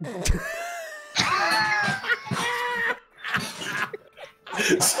bay.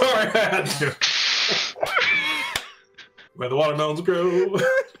 Sorry, I had to. Where the watermelons grow.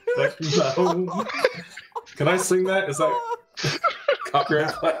 Can I sing that? Is that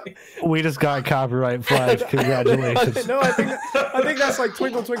copyright flag? We just got copyright flags. Congratulations. No, I think that's like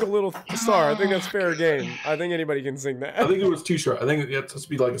Twinkle Twinkle Little Star. I think that's fair game. I think anybody can sing that. I think it was too short. I think it has to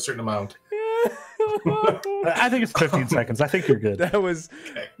be like a certain amount. I think it's 15 seconds. I think you're good. That was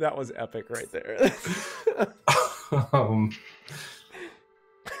epic right there.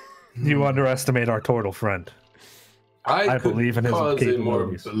 You underestimate our turtle friend. I believe in his cause a more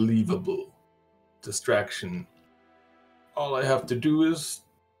capabilities. believable distraction. All I have to do is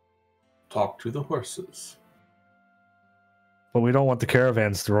talk to the horses. But we don't want the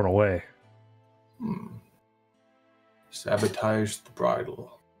caravans to run away. Sabotage the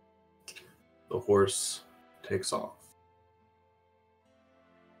bridle. The horse takes off.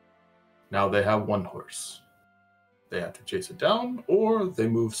 Now they have one horse. They have to chase it down, or they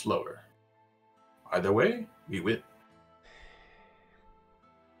move slower. Either way, we win.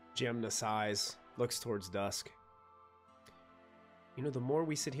 Jamna sighs, looks towards dusk. You know, the more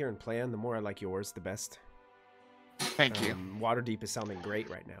we sit here and plan, the more I like yours the best. Thank you. Waterdeep is sounding great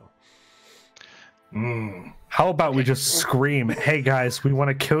right now. How about we just scream, "Hey guys, we want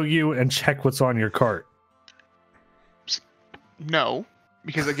to kill you and check what's on your cart"? No,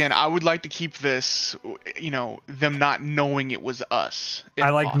 because again, I would like to keep this, them not knowing it was us. if I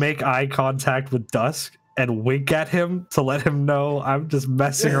like possible. make eye contact with Dusk and wink at him to let him know I'm just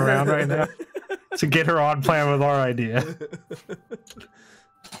messing around right now to get her on plan with our idea.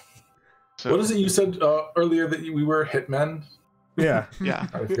 So, What is it you said earlier that we were hitmen? Yeah. yeah.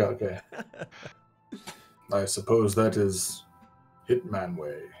 I forgot, okay. I suppose that is Hitman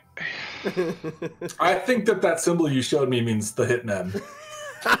way. I think that symbol you showed me means the Hitman.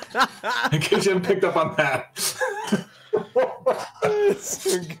 In case you haven't picked up on that.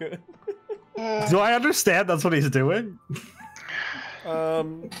 So good. Do I understand that's what he's doing?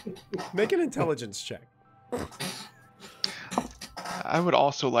 Make an intelligence check. I would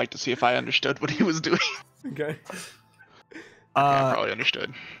also like to see if I understood what he was doing. Okay. Yeah, I probably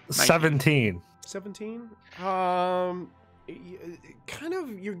understood. 17. 17? Kind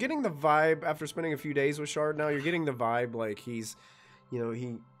of, you're getting the vibe after spending a few days with Shard now, you're getting the vibe like he's,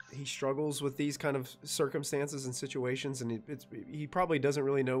 he struggles with these kind of circumstances and situations, and he probably doesn't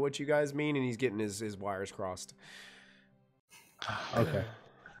really know what you guys mean, and he's getting his wires crossed. Okay.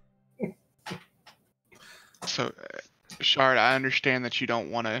 So, Shard, I understand that you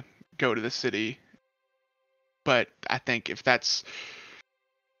don't want to go to the city, but I think if that's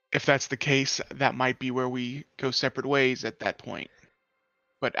the case, that might be where we go separate ways at that point.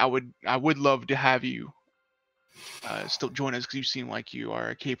 But I would love to have you still join us because you seem like you are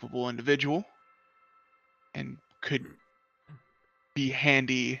a capable individual and could be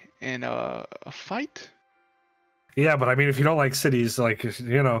handy in a fight. Yeah, but I mean, if you don't like cities, like,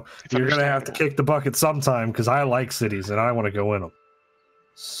 you know, you're gonna have to kick the bucket sometime, because I like cities and I want to go in them.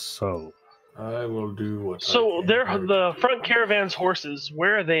 So I will do what. So they're the front caravan's horses.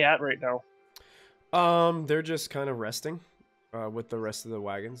 Where are they at right now? They're just kind of resting, with the rest of the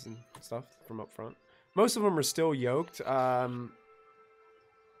wagons and stuff from up front. Most of them are still yoked,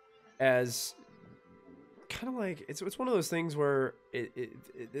 as kind of like it's one of those things where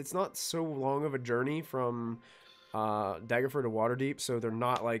it's not so long of a journey from Daggerford to Waterdeep, so they're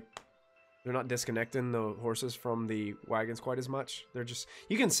not disconnecting the horses from the wagons quite as much. They're just,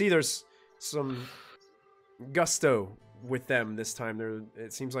 you can see there's some gusto with them this time.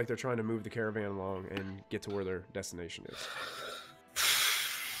 It seems like they're trying to move the caravan along and get to where their destination is.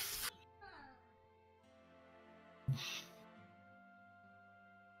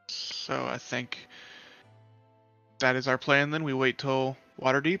 So I think that is our plan then. We wait till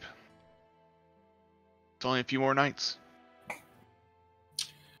Waterdeep. It's only a few more nights.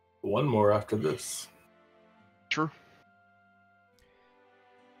 One more after this. True.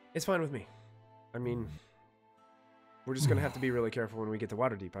 It's fine with me. I mean, we're just going to have to be really careful when we get to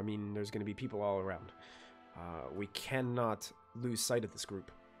Waterdeep. I mean, there's going to be people all around. We cannot lose sight of this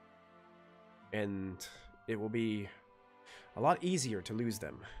group. And it will be a lot easier to lose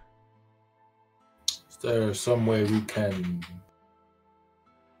them. Is there some way we can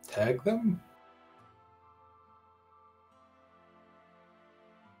tag them?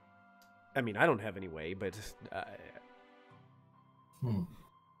 I mean, I don't have any way, but...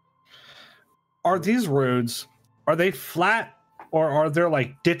 Are these roads, are they flat, or are there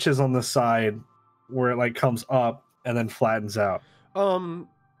like ditches on the side where it like comes up and then flattens out? A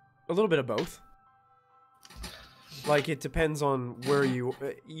little bit of both. Like, it depends on where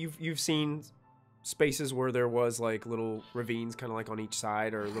you've seen spaces where there was like little ravines kind of like on each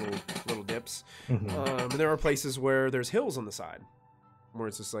side, or little dips. And there are places where there's hills on the side where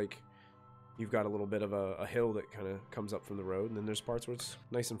it's just like you've got a little bit of a hill that kind of comes up from the road, and then there's parts where it's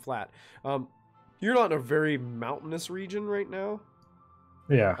nice and flat. You're not in a very mountainous region right now.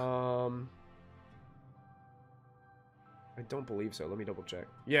 Yeah. I don't believe so. Let me double check.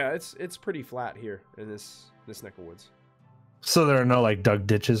 Yeah, it's pretty flat here in this neck of woods. So there are no like dug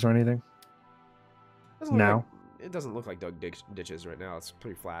ditches or anything? Now? It doesn't look like dug ditches right now. It's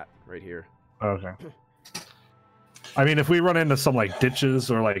pretty flat right here. Okay. I mean, if we run into some like ditches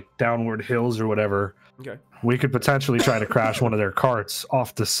or like downward hills or whatever, okay, we could potentially try to crash one of their carts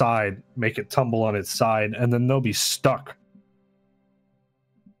off the side, make it tumble on its side, and then they'll be stuck.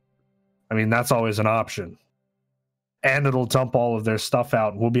 I mean, that's always an option. And it'll dump all of their stuff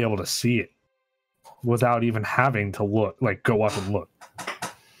out, and we'll be able to see it without even having to look, like go up and look.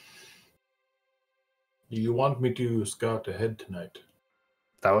 You want me to scout ahead tonight?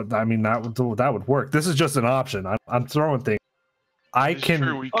 That would work. This is just an option. I'm throwing things. It's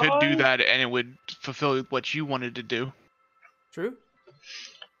true, we could do that, and it would fulfill what you wanted to do. True.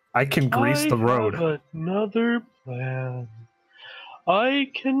 I can grease the road. Have another plan. I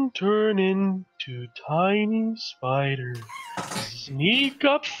can turn into tiny spider, sneak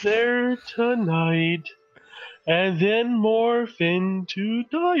up there tonight, and then morph into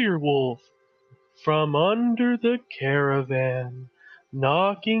direwolf from under the caravan,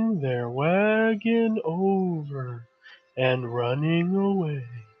 knocking their wagon over and running away.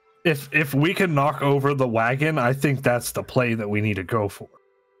 If we can knock over the wagon, I think that's the play that we need to go for.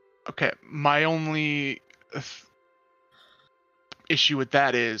 Okay, my only issue with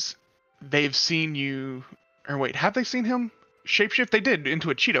that is they've seen you, or wait, have they seen him shapeshift? They did into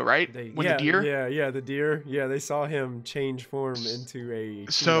a cheetah, right? The deer? Yeah, the deer. Yeah, they saw him change form into a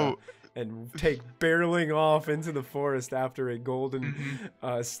cheetah and take barreling off into the forest after a golden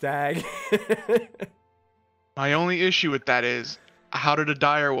stag. My only issue with that is, how did a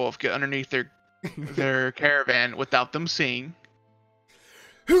direwolf get underneath their caravan without them seeing?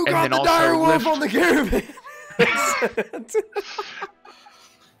 Who got the direwolf on the caravan?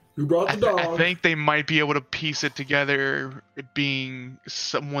 Who brought the dog? I think they might be able to piece it together, it being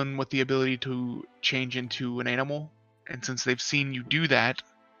someone with the ability to change into an animal. And since they've seen you do that,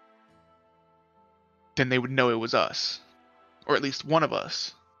 then they would know it was us. Or at least one of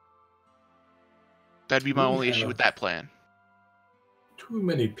us. That'd be my only issue with that plan. Too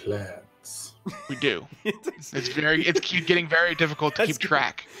many plans. We do. It's getting very difficult to keep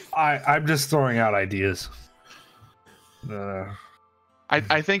track. I'm just throwing out ideas.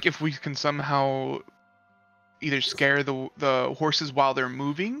 I think if we can somehow either scare the horses while they're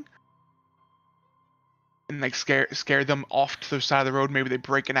moving, and like scare them off to the side of the road, maybe they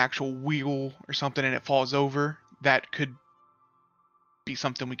break an actual wheel or something and it falls over, that could be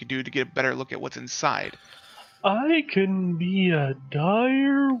something we could do to get a better look at what's inside. I can be a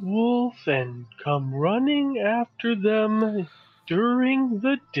dire wolf and come running after them during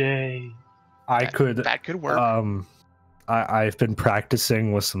the day. That could work. I've been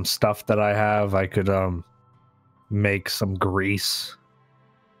practicing with some stuff that I have. I could make some grease,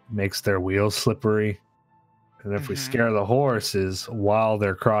 makes their wheels slippery. And if we scare the horses while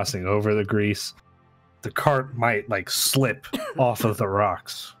they're crossing over the grease, the cart might like slip off of the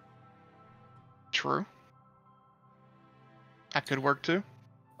rocks. True. That could work too.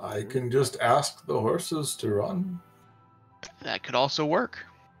 I can just ask the horses to run. That could also work.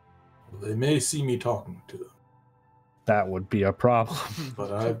 They may see me talking to them. That would be a problem.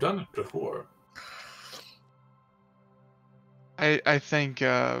 But I've done it before. I think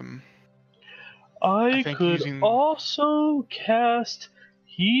I could also cast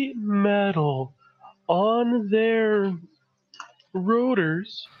heat metal on their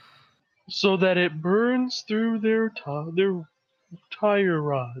rotors so that it burns through their tire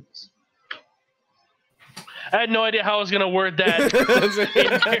rods. I had no idea how I was gonna word that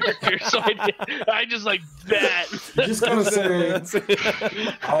in character, so I just like that. You just gotta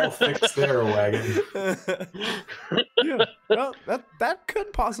say, I'll fix their wagon. Yeah, well, that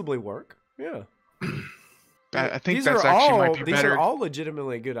could possibly work. Yeah. I think these that's are actually all, might be these better. are all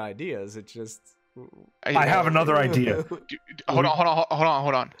legitimately good ideas. It's just I have another idea. Hold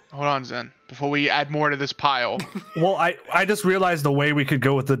on, Zen. Before we add more to this pile. Well, I just realized the way we could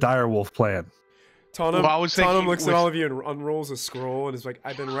go with the direwolf plan. Tanum looks at all of you and unrolls a scroll and is like,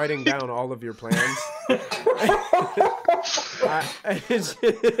 I've been writing down all of your plans.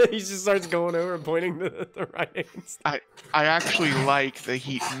 He just starts going over and pointing the writings. I actually like the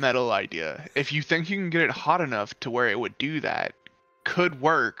heat metal idea. If you think you can get it hot enough to where it would do that, could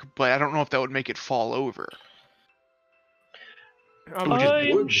work, but I don't know if that would make it fall over.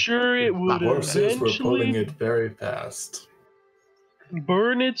 I'm sure it would horses were pulling eventually it very fast.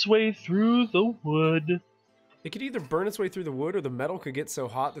 burn its way through the wood. It could either burn its way through the wood, or the metal could get so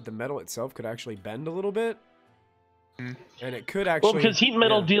hot that the metal itself could actually bend a little bit. And it could actually... Well, because heat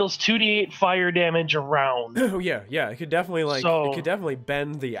metal deals 2d8 fire damage around. Oh yeah. It could definitely it could definitely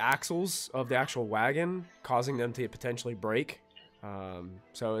bend the axles of the actual wagon, causing them to potentially break.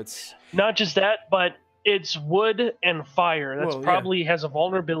 So it's not just that, but it's wood and fire. That's probably has a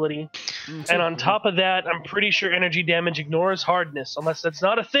vulnerability. And on top of that, I'm pretty sure energy damage ignores hardness, unless that's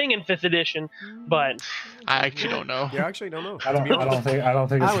not a thing in 5th edition. But I actually don't know. Yeah, I actually don't know. I don't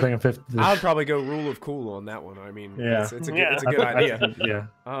think it's a thing in 5th edition. I would probably go rule of cool on that one. I mean, it's a good idea. Yeah.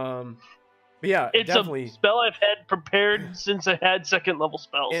 But yeah, it's definitely a spell I've had prepared since I had 2nd level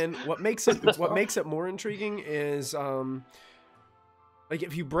spells. And what makes it more intriguing is like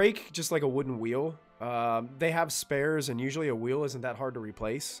if you break just like a wooden wheel, they have spares, and usually a wheel isn't that hard to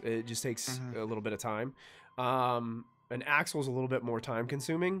replace. It just takes a little bit of time. An axle is a little bit more time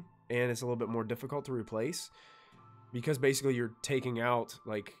consuming, and it's a little bit more difficult to replace because basically you're taking out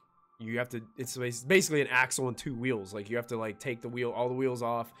like you have to. It's basically an axle and 2 wheels. Like you have to like take all the wheels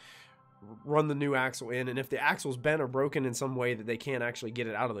off, run the new axle in, and if the axle's bent or broken in some way that they can't actually get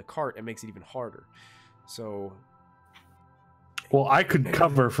it out of the cart, it makes it even harder. So, well, I could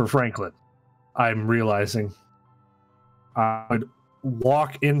cover for Franklin. I'm realizing I would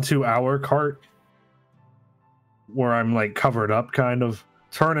walk into our cart where I'm like covered up, kind of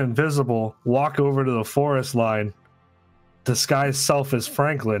turn invisible, walk over to the forest line, disguise self as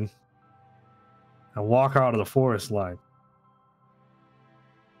Franklin, and walk out of the forest line.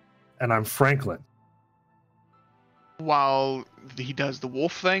 And I'm Franklin. While he does the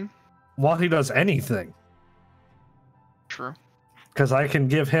wolf thing? While he does anything. True. Because I can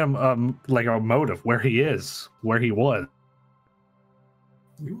give him like a motive where he is, where he was.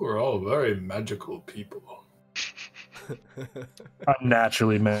 You are all very magical people. I'm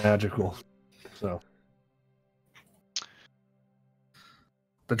naturally magical. So,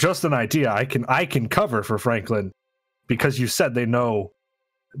 but just an idea. I can cover for Franklin because you said they know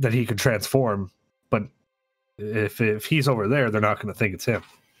that he could transform. But if he's over there, they're not going to think it's him.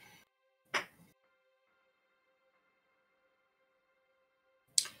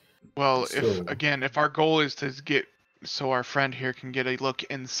 Well, if our goal is to get so our friend here can get a look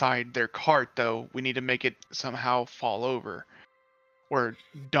inside their cart, though, we need to make it somehow fall over or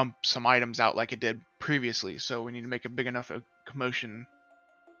dump some items out like it did previously. So we need to make a big enough commotion.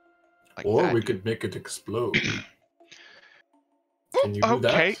 Like or that. We could make it explode. Can you do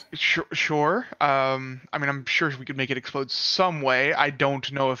okay, that? sure. I mean, I'm sure we could make it explode some way. I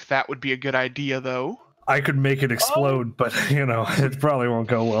don't know if that would be a good idea, though. I could make it explode, but, it probably won't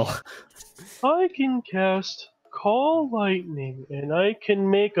go well. I can cast call lightning, and I can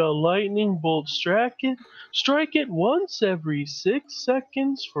make a lightning bolt strike it once every 6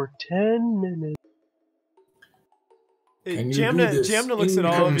 seconds for 10 minutes. Can you do this Jamna looks at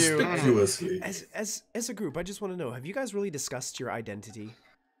all of you. inconspicuously? As a group, I just want to know, have you guys really discussed your identity?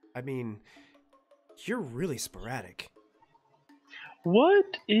 I mean, you're really sporadic.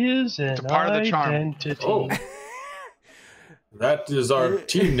 What is an It's a part of the charm. identity? Oh. That is our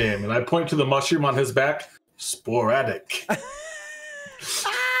team name, and I point to the mushroom on his back. Spore-a-tic.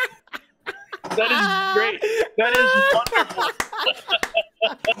 That is great. That is wonderful.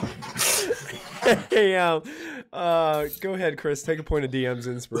 Hey, go ahead, Chris. Take a point of DM's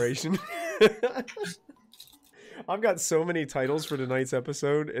inspiration. I've got so many titles for tonight's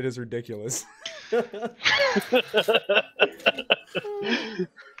episode. It is ridiculous.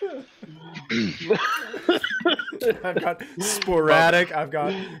 I've got Spore-a-tic. I've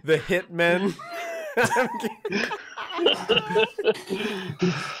got the Hitmen.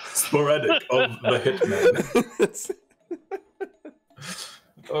 Spore-a-tic of the Hitmen.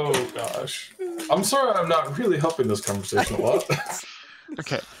 Oh gosh. I'm sorry I'm not really helping this conversation a lot.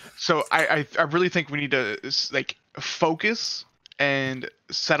 Okay, so I really think we need to like focus and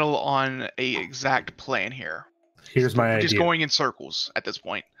settle on a exact plan here. Here's my idea. Just going in circles at this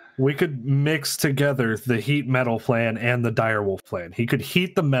point. We could mix together the heat metal plan and the direwolf plan. He could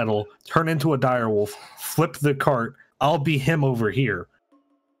heat the metal, turn into a direwolf, flip the cart. I'll be him over here.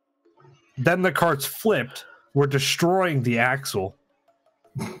 Then the cart's flipped. We're destroying the axle.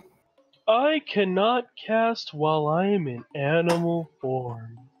 I cannot cast while I am in animal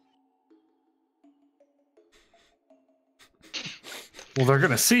form. Well, they're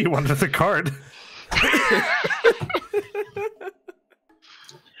gonna see you under the cart.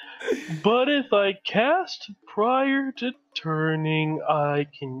 But if I cast prior to turning, I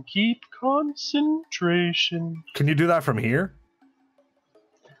can keep concentration. Can you do that from here?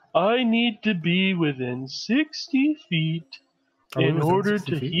 I need to be within 60 feet in order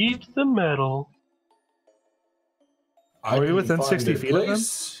to heat the metal. Are we within 60 feet of them?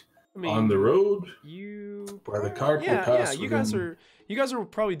 I mean, on the road, where the cart will pass. Yeah, you guys are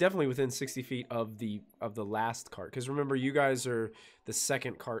probably definitely within 60 feet of the last cart. Because remember, you guys are the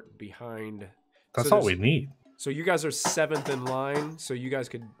second cart behind. That's all we need. So you guys are 7th in line. So you guys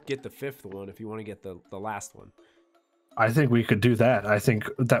could get the 5th one if you want to get the last one. I think we could do that. I think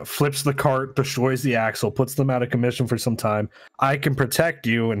that flips the cart, destroys the axle, puts them out of commission for some time. I can protect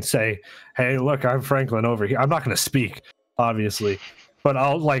you and say, hey, look, I'm Franklin over here. I'm not going to speak, obviously, but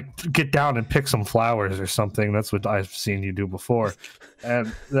I'll like get down and pick some flowers or something. That's what I've seen you do before.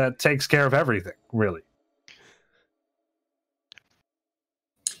 And that takes care of everything, really.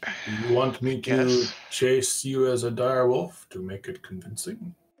 Do you want me to chase you as a direwolf to make it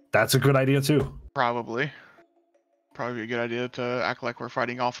convincing? That's a good idea, too. Probably a good idea to act like we're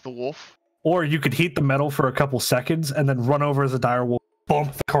fighting off the wolf. Or you could heat the metal for a couple seconds and then run over as a direwolf,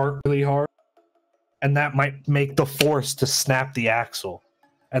 bump the cart really hard, and that might make the force to snap the axle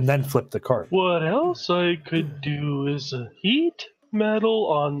and then flip the cart. What else I could do is heat metal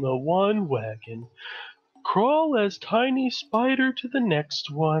on the one wagon, crawl as tiny spider to the next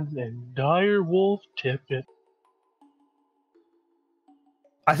one, and direwolf tip it.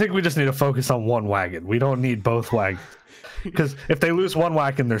 I think we just need to focus on one wagon. We don't need both wagons. Because if they lose one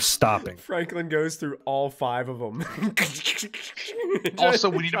wagon, they're stopping. Franklin goes through all 5 of them.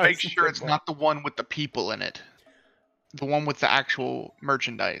 Also, we need to make sure it's not the one with the people in it. The one with the actual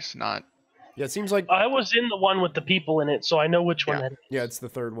merchandise, not... Yeah, it seems like... I was in the one with the people in it, so I know which one that is. Yeah, it's the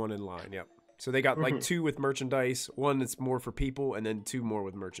 3rd one in line, yep. So they got like 2 with merchandise, 1 that's more for people, and then 2 more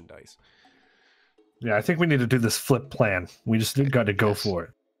with merchandise. Yeah, I think we need to do this flip plan. We just got to go for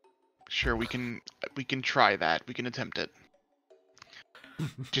it. Sure, we can try that. We can attempt it.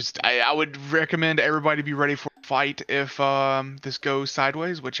 Just, I would recommend everybody be ready for a fight if this goes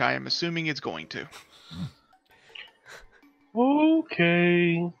sideways, which I am assuming it's going to.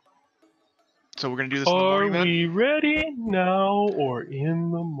 Okay. So we're gonna do this in the morning then? Are we ready now or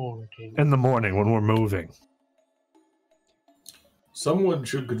in the morning? In the morning when we're moving. Someone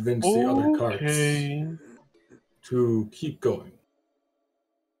should convince the other carts to keep going.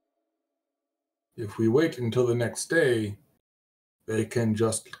 If we wait until the next day, they can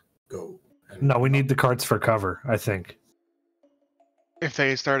just go. No, we need the carts for cover, I think. If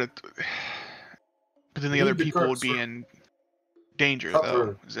they started... But then the other people would be in danger,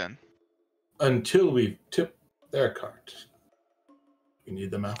 though, Zen. Until we tip their cart. We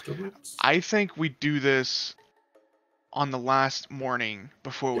need them afterwards. I think we do this on the last morning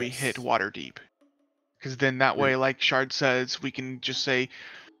before we hit Waterdeep. Because then that way, like Shard says, we can just say,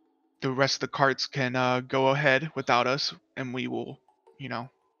 the rest of the carts can go ahead without us, and we will,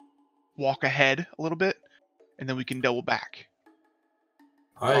 walk ahead a little bit, and then we can double back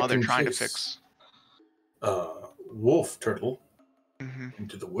while they're trying to fix. Wolf turtle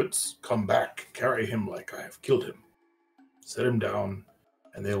into the woods. Come back, carry him like I have killed him. Set him down,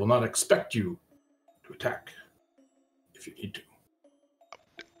 and they will not expect you to attack if you need to.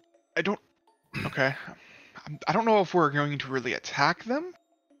 Okay. I don't know if we're going to really attack them.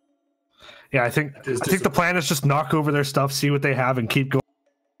 Yeah, I think the plan is just knock over their stuff, see what they have, and keep going.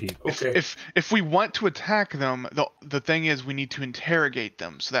 Okay. If we want to attack them, the thing is we need to interrogate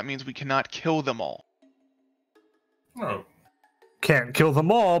them. So that means we cannot kill them all. Oh. Can't kill them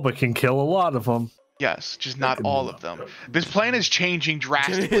all, but can kill a lot of them. Yes, just not all of them. This plan is changing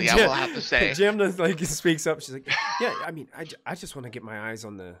drastically, I will have to say. Jamna speaks up. She's like, "Yeah, I mean, I just want to get my eyes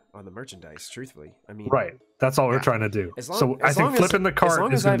on the merchandise. Truthfully, I mean, right. That's all we're trying to do. I think flipping the cart as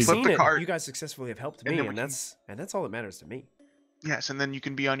long is as going I've to seen be. it, you guys successfully have helped me, and that's all that matters to me. Yes, and then you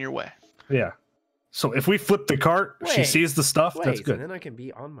can be on your way. Yeah. So if we flip the cart, she sees the stuff. That's good. And then I can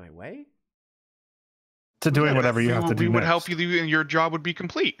be on my way to doing whatever you have to do. We would help you, and your job would be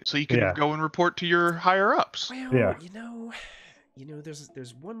complete, so you can go and report to your higher ups. Well, yeah. You know,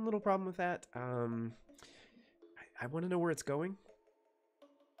 there's one little problem with that. I want to know where it's going.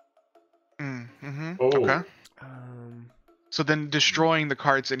 Okay. So then destroying the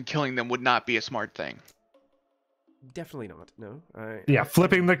carts and killing them would not be a smart thing. Definitely not. No.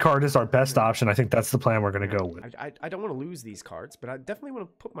 Flipping the cart is our best option. I think that's the plan we're going to go with. I don't want to lose these carts, but I definitely want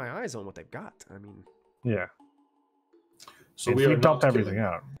to put my eyes on what they've got. I mean. Yeah. So we dump everything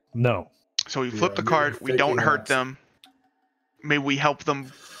out. No. So we flip the cart. We don't hurt them. Maybe we help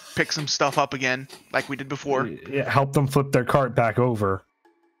them pick some stuff up again, like we did before. Yeah, help them flip their cart back over.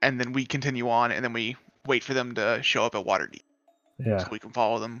 And then we continue on, and then we wait for them to show up at Waterdeep. Yeah. So we can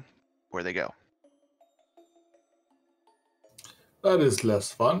follow them where they go. That is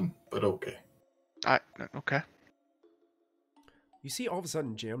less fun, but okay. Okay. You see, all of a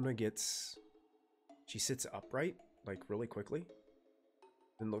sudden, Jamna she sits upright, like really quickly,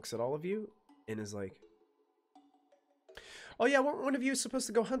 and looks at all of you, and is like, "Oh yeah, weren't one of you supposed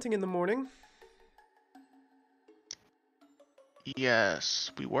to go hunting in the morning?"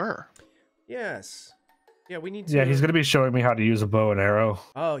 Yes, we were. Yes. Yeah, we need to. Yeah, he's going to be showing me how to use a bow and arrow.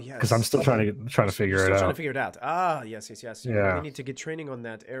 Oh, yes. Because I'm still trying to figure it out. Trying to figure it out. Ah, yes. Yeah. We need to get training on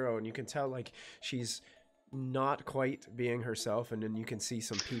that arrow, and you can tell like she's not quite being herself, and then you can see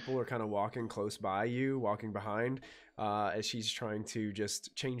some people are kind of walking close by you, walking behind, as she's trying to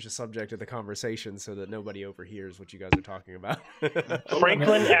just change the subject of the conversation so that nobody overhears what you guys are talking about.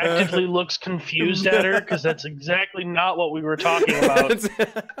 Franklin actively looks confused at her because that's exactly not what we were talking about.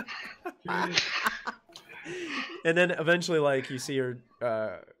 And then eventually, like, you see her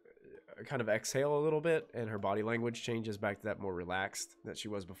kind of exhale a little bit, and her body language changes back to that more relaxed that she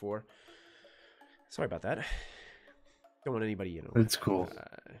was before. Sorry about that. Don't want anybody, It's cool.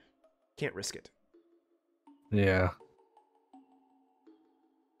 Can't risk it. Yeah.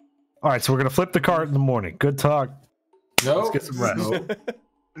 All right, so we're going to flip the cart in the morning. Good talk. No. Let's get some rest.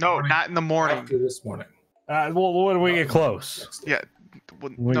 No, not in the morning. After this morning. Well, when we get close. Yeah.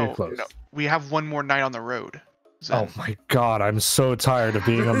 No. We have one more night on the road. Oh my god, I'm so tired of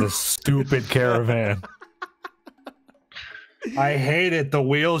being on this stupid caravan. I hate it. The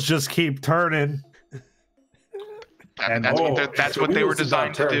wheels just keep turning. And that's what they were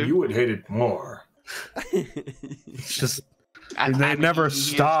designed to do. You would hate it more. It's just it never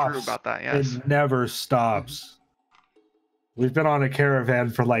stops. About that, yes. It never stops. We've been on a caravan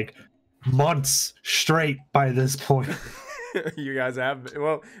for like months straight by this point. You guys have,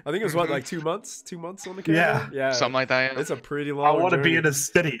 well, I think it was what, like 2 months? 2 months on the caravan? Yeah. Something like that. It's a pretty long I want to be in a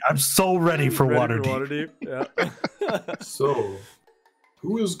city. I'm so ready for Waterdeep. Yeah. So,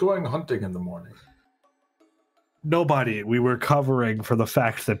 who is going hunting in the morning? Nobody. We were covering for the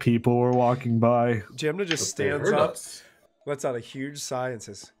fact that people were walking by. Jamna just stands up, lets out a huge sigh, and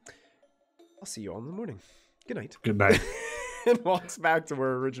says, "I'll see you all in the morning. Good night." Good night. And walks back to where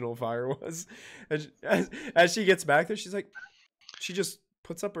her original fire was. And as she gets back there, she's like, she just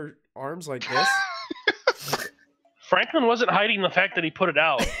puts up her arms like this. Franklin wasn't hiding the fact that he put it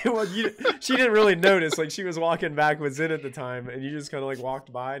out. Well, she didn't really notice. Like, she was walking back with Zin at the time, and you just kind of like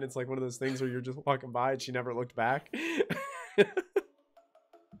walked by, and it's like one of those things where you're just walking by, and she never looked back.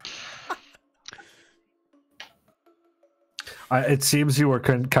 It seems you were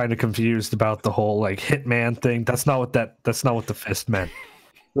kind of confused about the whole like Hitman thing. That's not what the fist meant.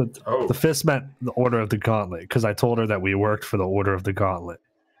 The fist meant the Order of the Gauntlet, because I told her that we worked for the Order of the Gauntlet.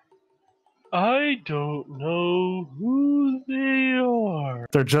 I don't know who they are.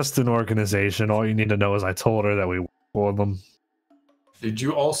 They're just an organization. All you need to know is I told her that we work for them. Did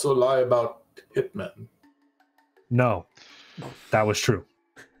you also lie about Hitmen? No, that was true.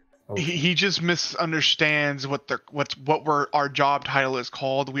 He just misunderstands what our job title is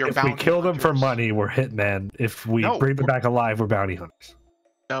called. We are If we bounty kill them for hunters. money, we're hitmen. If we No, bring them back alive, we're bounty hunters.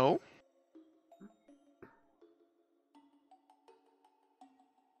 No.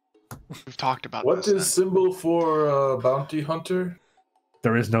 We've talked about What this. is symbol for bounty hunter?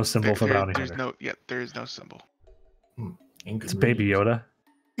 There is no symbol for bounty there's hunter. there is no symbol. It's Baby Yoda.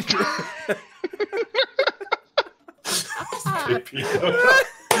 Baby Yoda.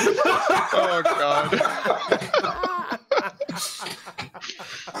 Oh god.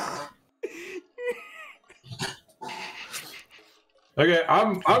 Okay,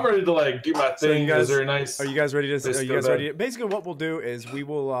 I'm ready to like do my So thing. you guys, Is there a nice? Are you guys ready to? Are you guys bed? ready? Basically, what we'll do is we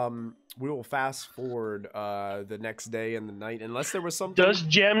will fast forward the next day and the night, unless there was something. Does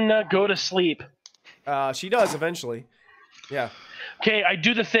Jamna go to sleep? She does eventually. Yeah. Okay, I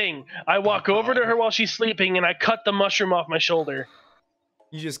do the thing. I walk over to her while she's sleeping, and I cut the mushroom off my shoulder.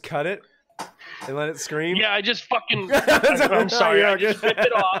 You just cut it and let it scream. Yeah, I just fucking. I'm sorry. Yeah, I just rip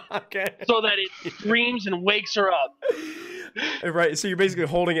it off Okay. so that it screams and wakes her up. Right. So you're basically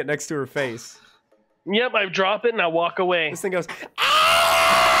holding it next to her face. Yep, I drop it and I walk away. This thing goes.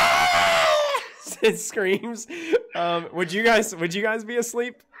 "Ah!" It screams. Would you guys be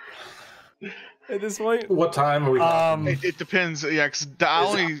asleep at this point? What time are we? It depends. Yeah, because I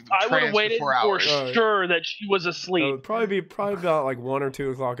only I would have waited for hours. sure that she was asleep. It would probably about like 1 or 2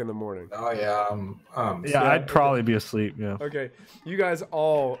 o'clock in the morning. Oh yeah. Yeah, I'd probably be asleep. Yeah. Okay, you guys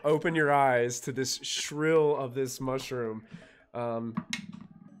all open your eyes to this shrill of this mushroom. And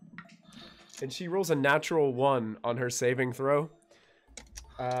she rolls a natural 1 on her saving throw.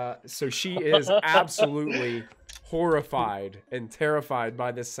 So she is absolutely horrified and terrified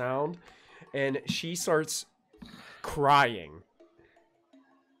by this sound. And she starts crying.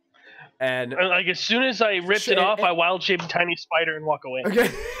 And Like as soon as I ripped it off, I wild shaped a tiny spider and walk away. okay.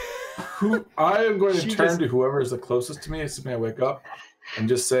 I am going to She turn just- to whoever is the closest to me as soon as I wake up, and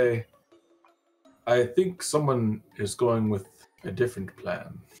just say, "I think someone is going with a different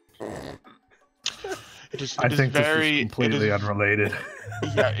plan." I think this is completely unrelated.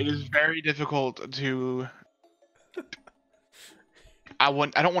 Yeah, it is very difficult to. I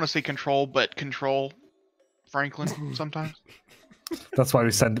don't want to say control, but control Franklin sometimes. That's why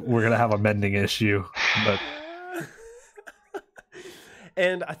we said we're gonna have a mending issue. But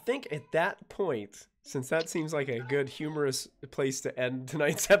And I think at that point, since that seems like a good humorous place to end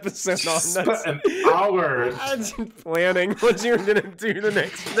tonight's episode on, that's An hour. imagine planning what you're gonna do the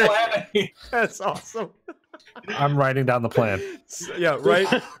next day. Planning. That's awesome. I'm writing down the plan. So, yeah,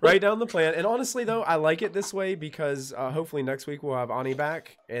 write down the plan. And honestly, though, I like it this way because hopefully next week we'll have Ani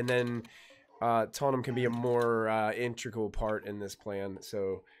back, and then Tonum can be a more integral part in this plan.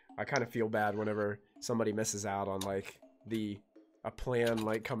 So I kind of feel bad whenever somebody misses out on like a plan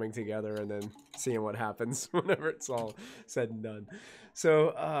like coming together and then seeing what happens whenever it's all said and done.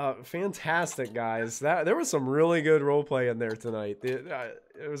 So fantastic, guys. There was some really good role play in there tonight.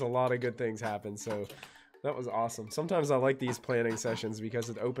 There was a lot of good things happen. So that was awesome. Sometimes I like these planning sessions because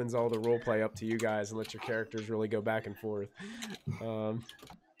it opens all the role play up to you guys and lets your characters really go back and forth.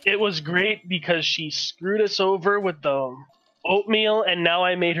 It was great because she screwed us over with the oatmeal, and now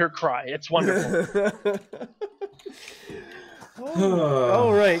I made her cry. It's wonderful.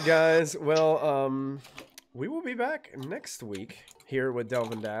 All right, guys. Well, we will be back next week here with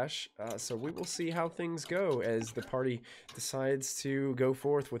Delvin Dash. So we will see how things go as the party decides to go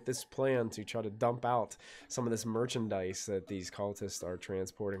forth with this plan to try to dump out some of this merchandise that these cultists are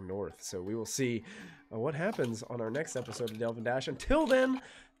transporting north. So we will see what happens on our next episode of Delvin Dash. Until then,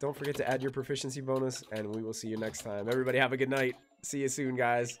 don't forget to add your proficiency bonus, and we will see you next time. Everybody have a good night. See you soon,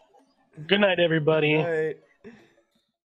 guys. Good night, everybody. Good night.